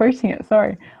 I'm misquoting it.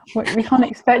 Sorry. We can't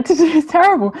expect to do. It's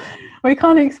terrible. We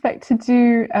can't expect to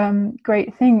do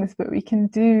great things, but we can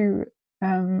do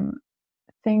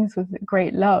things with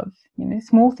great love. You know,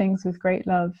 small things with great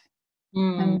love,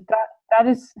 and that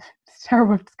is, it's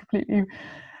terrible. It's completely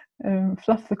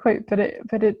fluff the quote, but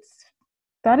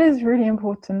that is really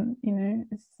important. You know,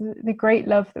 it's the great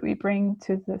love that we bring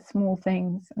to the small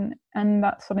things, and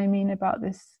that's what I mean about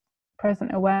this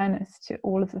present awareness to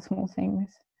all of the small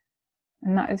things,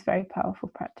 and that is very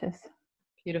powerful practice.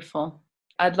 Beautiful.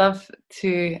 I'd love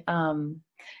to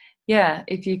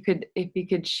if you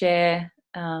could share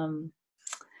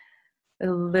a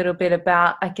little bit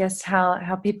about, I guess,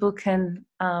 how people can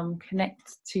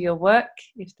connect to your work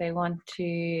if they want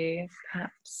to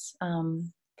perhaps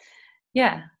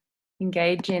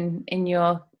engage in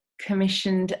your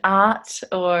commissioned art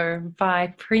or buy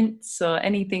prints or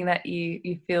anything that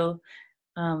you feel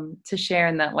to share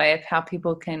in that way, of how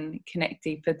people can connect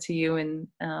deeper to you and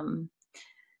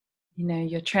you know,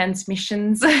 your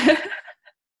transmissions.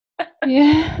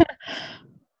 Yeah.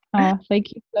 Oh,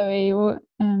 thank you, Chloe. Well,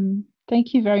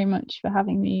 thank you very much for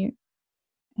having me.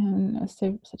 It's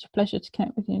such a pleasure to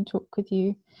connect with you and talk with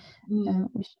you.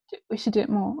 We should do it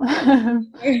more.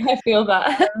 I feel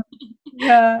that.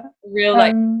 Yeah. Real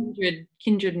like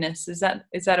kindredness. Is that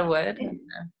a word?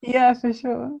 Yeah, for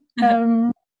sure.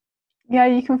 Yeah,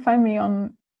 you can find me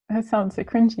on, it sounds so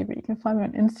cringy, but you can find me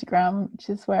on Instagram, which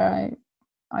is where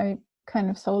I kind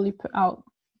of solely put out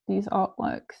these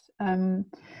artworks. And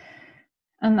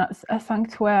that's a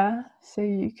Sanctuaire, so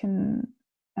you can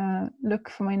look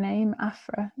for my name,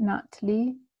 Aphra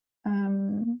Natalie,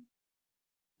 and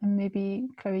maybe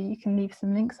Chloe, you can leave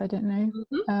some links. I don't know.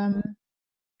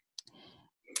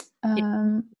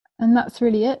 And that's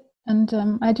really it. And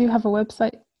I do have a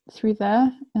website, through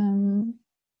there,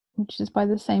 which is by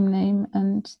the same name,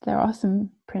 and there are some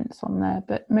prints on there,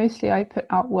 but mostly I put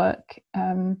out work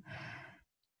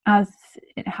as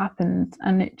it happens,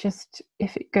 and it just,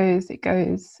 if it goes, it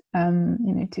goes,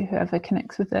 to whoever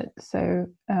connects with it. So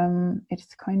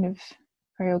it's kind of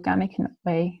very organic in that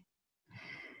way.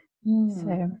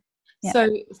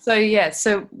 So yeah.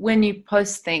 So when you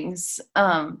post things,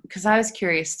 because I was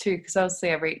curious too, because obviously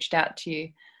I reached out to you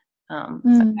about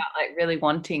like really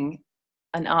wanting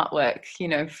an artwork,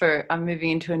 for I'm moving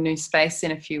into a new space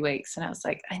in a few weeks, and I was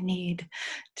like, I need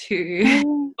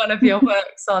to one of your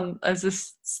works on as a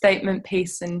statement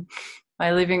piece in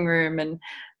my living room, and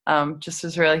just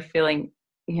was really feeling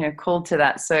called to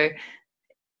that. So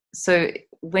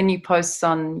when you post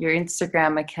on your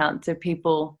Instagram account, do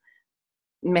people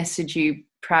message you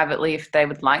privately if they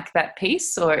would like that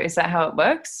piece, or is that how it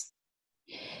works?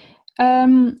 I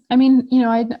mean,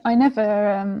 I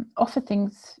never offer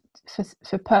things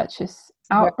for purchase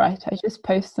outright. I just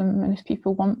post them, and if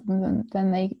people want them,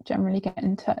 then they generally get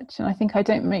in touch. And I think I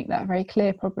don't make that very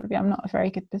clear. Probably I'm not a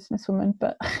very good businesswoman,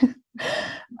 but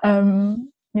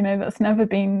that's never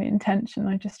been the intention.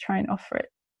 I just try and offer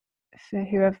it for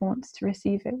whoever wants to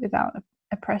receive it without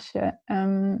a pressure.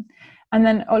 And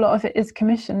then a lot of it is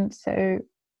commissioned, so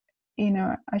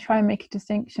I try and make a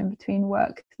distinction between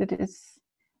work that is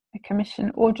a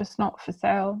commission or just not for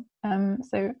sale.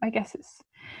 So I guess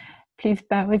please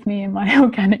bear with me in my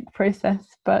organic process,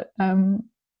 but I'm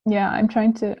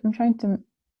trying to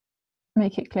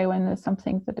make it clear when there's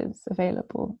something that is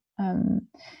available,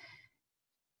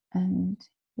 and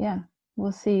yeah,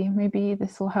 we'll see. Maybe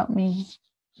this will help me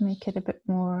make it a bit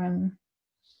more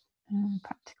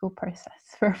practical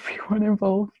process for everyone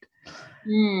involved.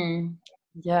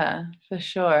 Yeah, for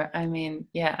sure. I mean,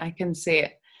 yeah, I can see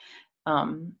it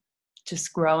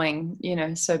just growing,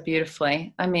 so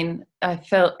beautifully. I mean, I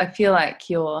feel like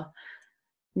your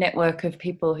network of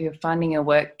people who are finding your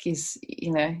work is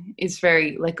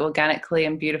very like organically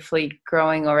and beautifully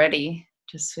growing already,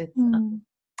 just with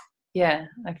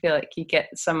I feel like you get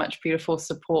so much beautiful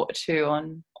support too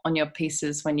on your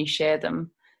pieces when you share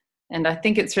them. And I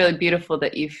think it's really beautiful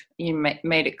that you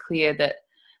made it clear that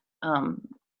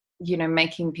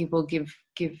making people give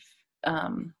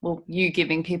you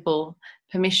giving people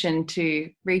permission to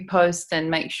repost and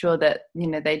make sure that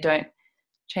they don't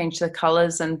change the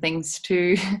colors and things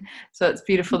too. So it's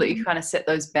beautiful that you kind of set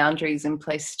those boundaries in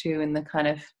place too in the kind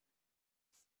of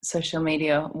social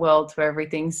media world where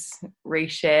everything's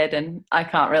reshared. And I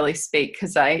can't really speak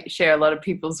because I share a lot of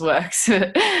people's works.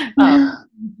 No,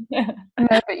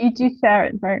 but you do share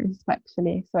it very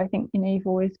respectfully. So I think you've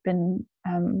always been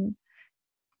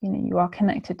you are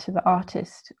connected to the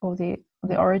artist or the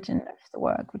origin of the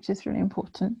work, which is really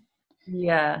important.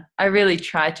 Yeah, I really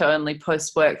try to only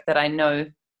post work that I know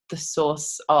the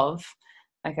source of.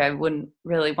 Like I wouldn't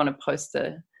really want to post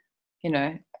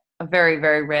very,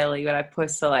 very rarely would I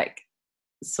post a like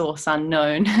source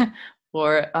unknown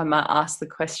or I might ask the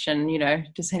question,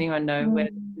 does anyone know where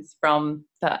this is from?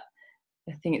 But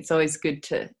I think it's always good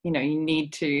to, you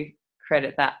need to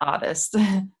credit that artist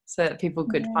so that people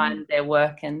could find their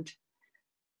work and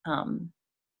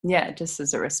just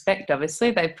as a respect,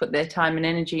 obviously they put their time and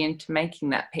energy into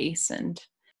making that piece. And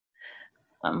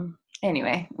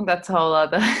anyway, that's a whole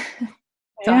other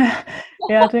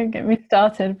don't get me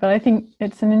started, but I think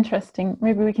it's an interesting,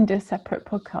 maybe we can do a separate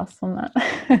podcast on that.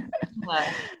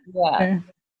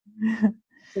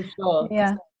 For sure.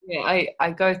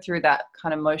 I go through that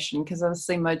kind of motion because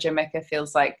obviously Mojo Mecca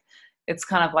feels like it's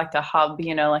kind of like a hub,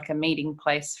 like a meeting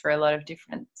place for a lot of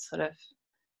different sort of,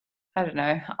 I don't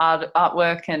know,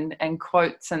 artwork and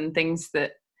quotes and things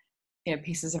that,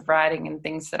 pieces of writing and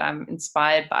things that I'm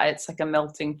inspired by. It's like a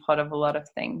melting pot of a lot of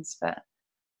things. But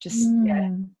just,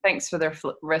 thanks for the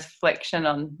reflection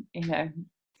on,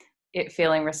 it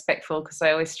feeling respectful, because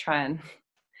I always try and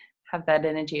have that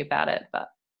energy about it. But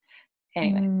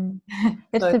anyway.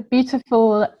 It's a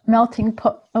beautiful melting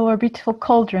pot or a beautiful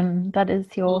cauldron that is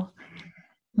your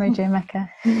Mojo Mecca.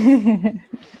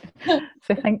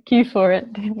 So thank you for it.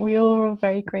 We all are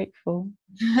very grateful.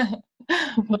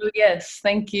 Well, yes,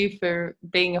 thank you for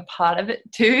being a part of it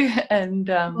too.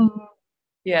 And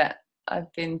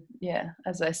I've been,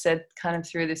 as I said, kind of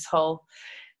through this whole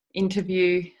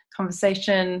interview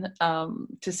conversation,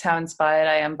 just how inspired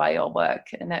I am by your work.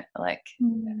 And it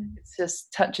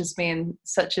just touches me in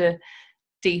such a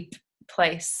deep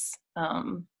place,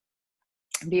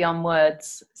 beyond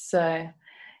words. So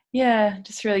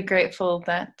just really grateful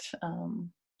that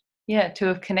to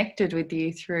have connected with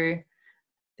you through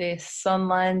this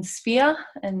online sphere.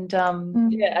 And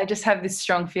I just have this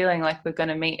strong feeling like we're going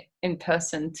to meet in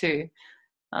person too.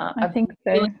 I think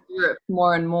so. Been in Europe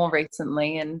more and more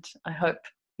recently, and I hope,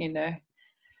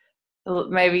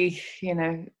 maybe,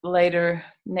 later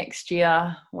next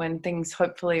year when things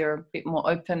hopefully are a bit more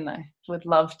open, I would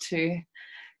love to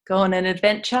go on an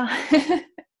adventure.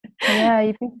 Yeah,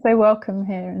 you'd be so welcome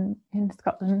here in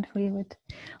Scotland. We would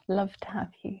love to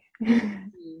have you.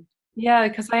 Yeah,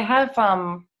 because I have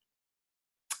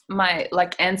my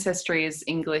ancestry is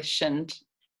English and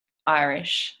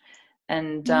Irish,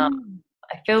 and I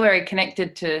feel very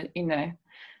connected to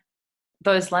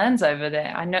those lands over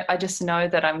there. I just know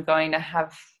that I'm going to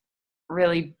have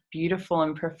really beautiful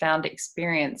and profound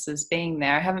experiences being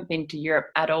there. I haven't been to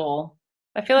Europe at all.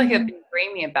 I feel like I've been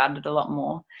dreaming about it a lot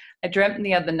more. I dreamt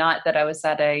the other night that I was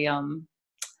at a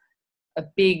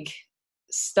big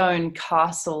stone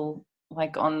castle,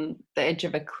 like on the edge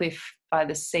of a cliff by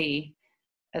the sea,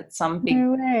 at some big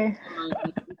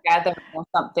gathering or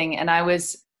something, and I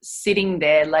was sitting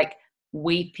there like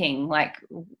weeping, like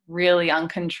really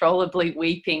uncontrollably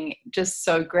weeping, just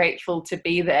so grateful to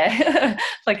be there.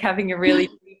 Like having a really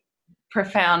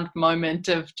profound moment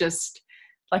of just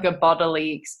like a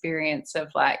bodily experience of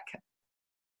like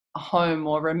a home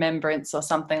or remembrance or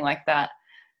something like that.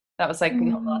 That was like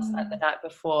not last night, the night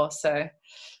before. So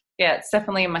yeah, it's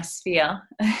definitely in my sphere.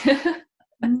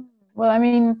 Well, I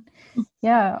mean,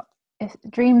 yeah,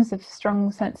 dreams of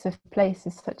strong sense of place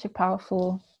is such a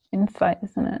powerful insight,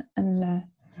 isn't it? And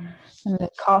the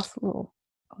castle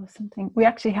or something. We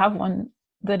actually have one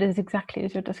that is exactly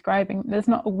as you're describing. There's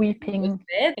not a weeping,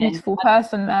 beautiful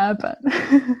person there, but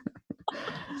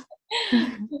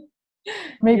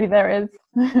maybe there is.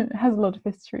 It has a lot of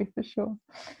history for sure.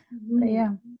 But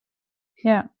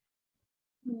yeah.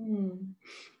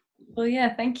 Well,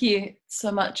 yeah, thank you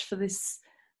so much for this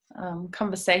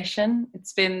conversation.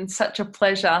 It's been such a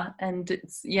pleasure, and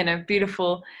it's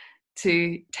beautiful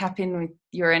to tap in with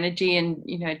your energy and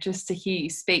just to hear you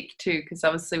speak too, because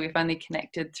obviously we've only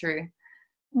connected through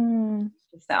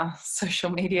just our social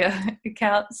media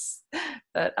accounts,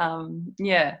 but I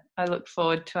look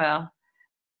forward to our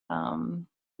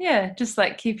just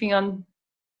like keeping on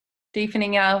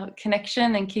deepening our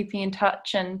connection and keeping in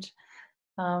touch, and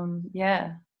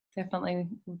definitely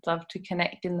would love to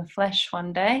connect in the flesh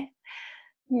one day.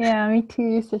 Yeah, me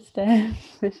too, sister,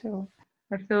 for sure.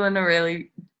 I'm feeling a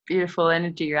really beautiful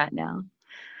energy right now.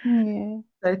 Yeah.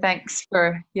 So thanks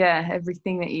for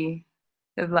everything that you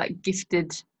have like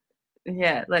gifted.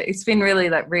 Yeah, like it's been really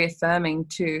like reaffirming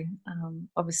too.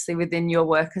 Obviously within your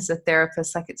work as a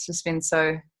therapist, like it's just been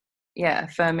so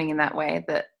affirming in that way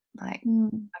that like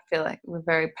I feel like we're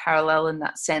very parallel in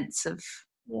that sense of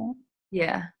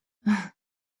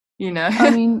I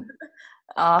mean,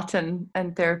 art and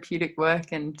therapeutic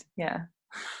work, and you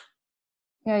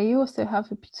also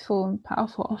have a beautiful and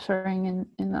powerful offering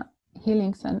in that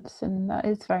healing sense, and that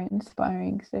is very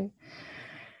inspiring. So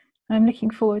I'm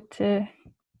looking forward to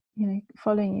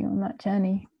following you on that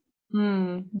journey.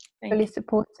 Fully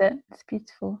support it. It's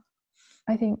beautiful.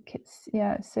 I think it's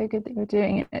so good that you're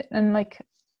doing it, and like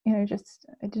just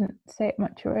I didn't say it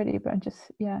much already, but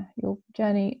just your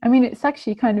journey. I mean, it's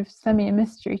actually kind of semi a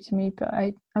mystery to me, but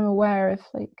I'm aware of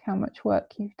like how much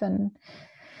work you've done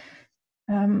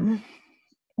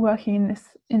working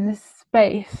in this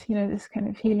space, this kind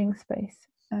of healing space.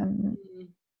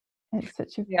 It's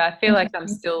such a I feel like I'm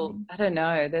still I don't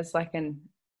know, there's like I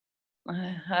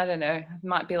don't know, it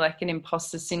might be like an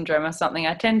imposter syndrome or something.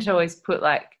 I tend to always put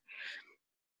like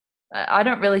I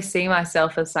don't really see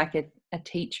myself as like a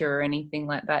teacher or anything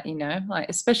like that, like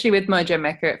especially with Mojo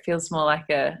Mecca, it feels more like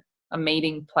a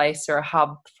meeting place or a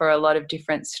hub for a lot of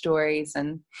different stories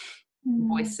and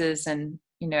voices and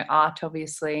art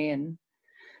obviously, and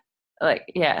like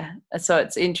so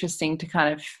it's interesting to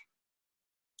kind of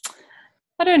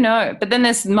I don't know, but then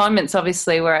there's moments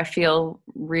obviously where I feel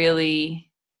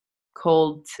really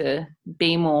called to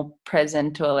be more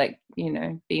present or like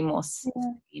be more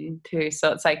seen too,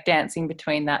 so it's like dancing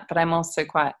between that, but I'm also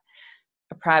quite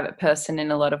a private person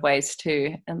in a lot of ways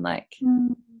too, and like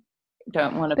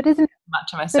don't want to put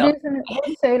much of myself. But isn't it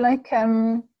also like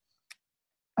I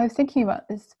was thinking about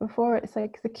this before, it's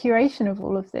like the curation of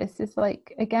all of this is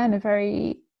like again a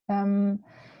very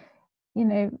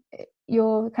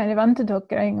you're kind of underdog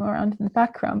going around in the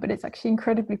background, but it's actually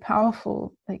incredibly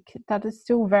powerful. Like that is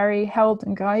still very held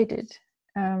and guided.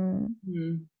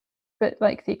 But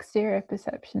like the exterior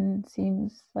perception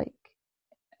seems like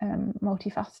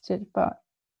multifaceted, but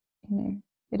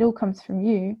it all comes from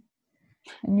you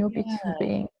and your beautiful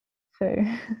being. So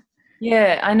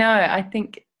I know. I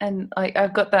think, and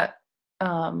I've got that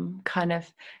kind of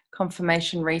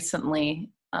confirmation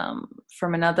recently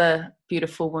from another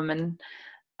beautiful woman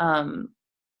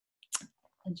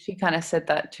And she kind of said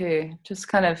that too. Just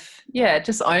kind of, yeah,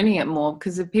 just owning it more,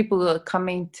 because if people are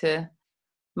coming to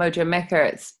Mojo Mecca,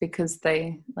 it's because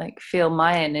they like feel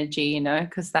my energy, you know,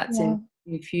 because that's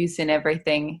infused in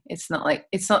everything. It's not like,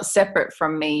 it's not separate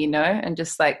from me, you know, and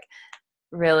just like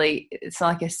really, it's not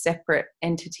like a separate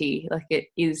entity, like it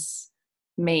is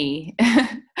me.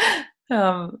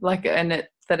 Like, and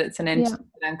that it's an entity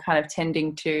that I'm kind of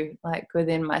tending to like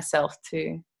within myself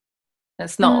too.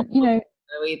 It's not, you know,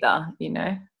 either, you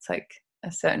know, it's like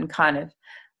a certain kind of,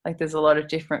 like there's a lot of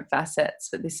different facets,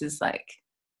 but this is like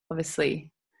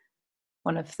obviously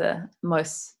one of the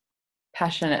most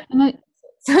passionate. and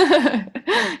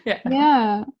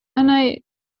yeah, and I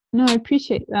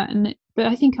appreciate that, but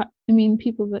I think I mean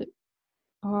people that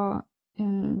are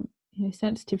you know,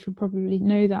 sensitive will probably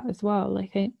know that as well.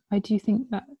 Like I do think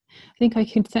that, I think I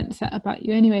can sense that about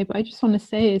you anyway, but I just want to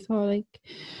say as well, like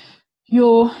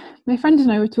my friend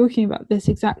and I were talking about this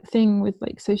exact thing with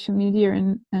like social media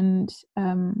and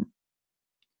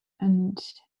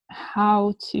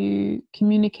how to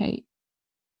communicate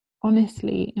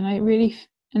honestly, and I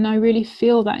really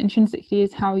feel that intrinsically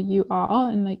is how you are,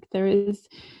 and like there is,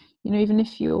 you know, even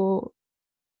if you're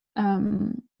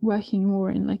working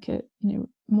more in like a, you know,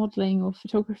 modeling or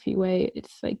photography way,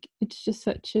 it's like it's just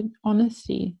such an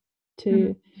honesty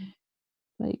to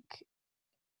like,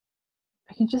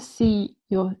 I can just see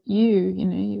you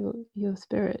know, your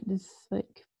spirit is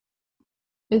like,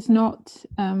 it's not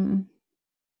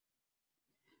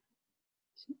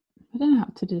I don't know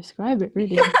how to describe it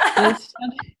really.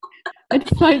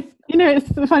 It's like, you know,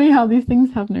 it's funny how these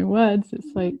things have no words.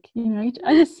 It's like, you know,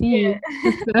 I just see you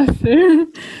as a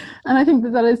person. And I think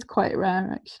that is quite rare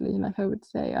actually, like I would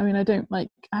say. I mean, I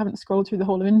haven't scrolled through the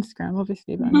whole of Instagram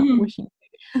obviously, but I'm not wishing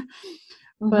to.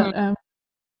 But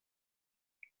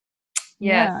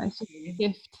it's just a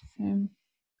gift. So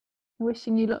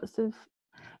wishing you lots of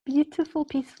beautiful,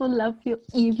 peaceful love for your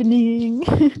evening.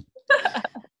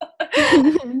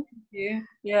 Thank you.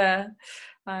 Yeah,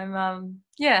 I'm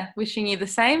wishing you the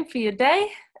same for your day,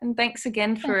 and thanks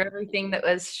again for everything that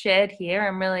was shared here.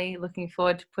 I'm really looking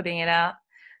forward to putting it out.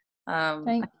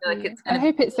 Thank you. I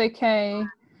hope it's okay.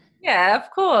 Yeah, of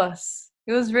course.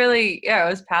 It was really, it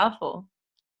was powerful,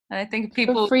 and I think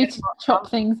people feel free to chop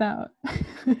things out.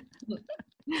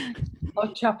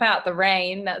 Or chop out the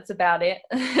rain. That's about it.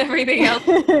 Everything else.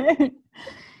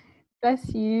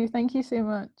 Bless you. Thank you so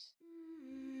much.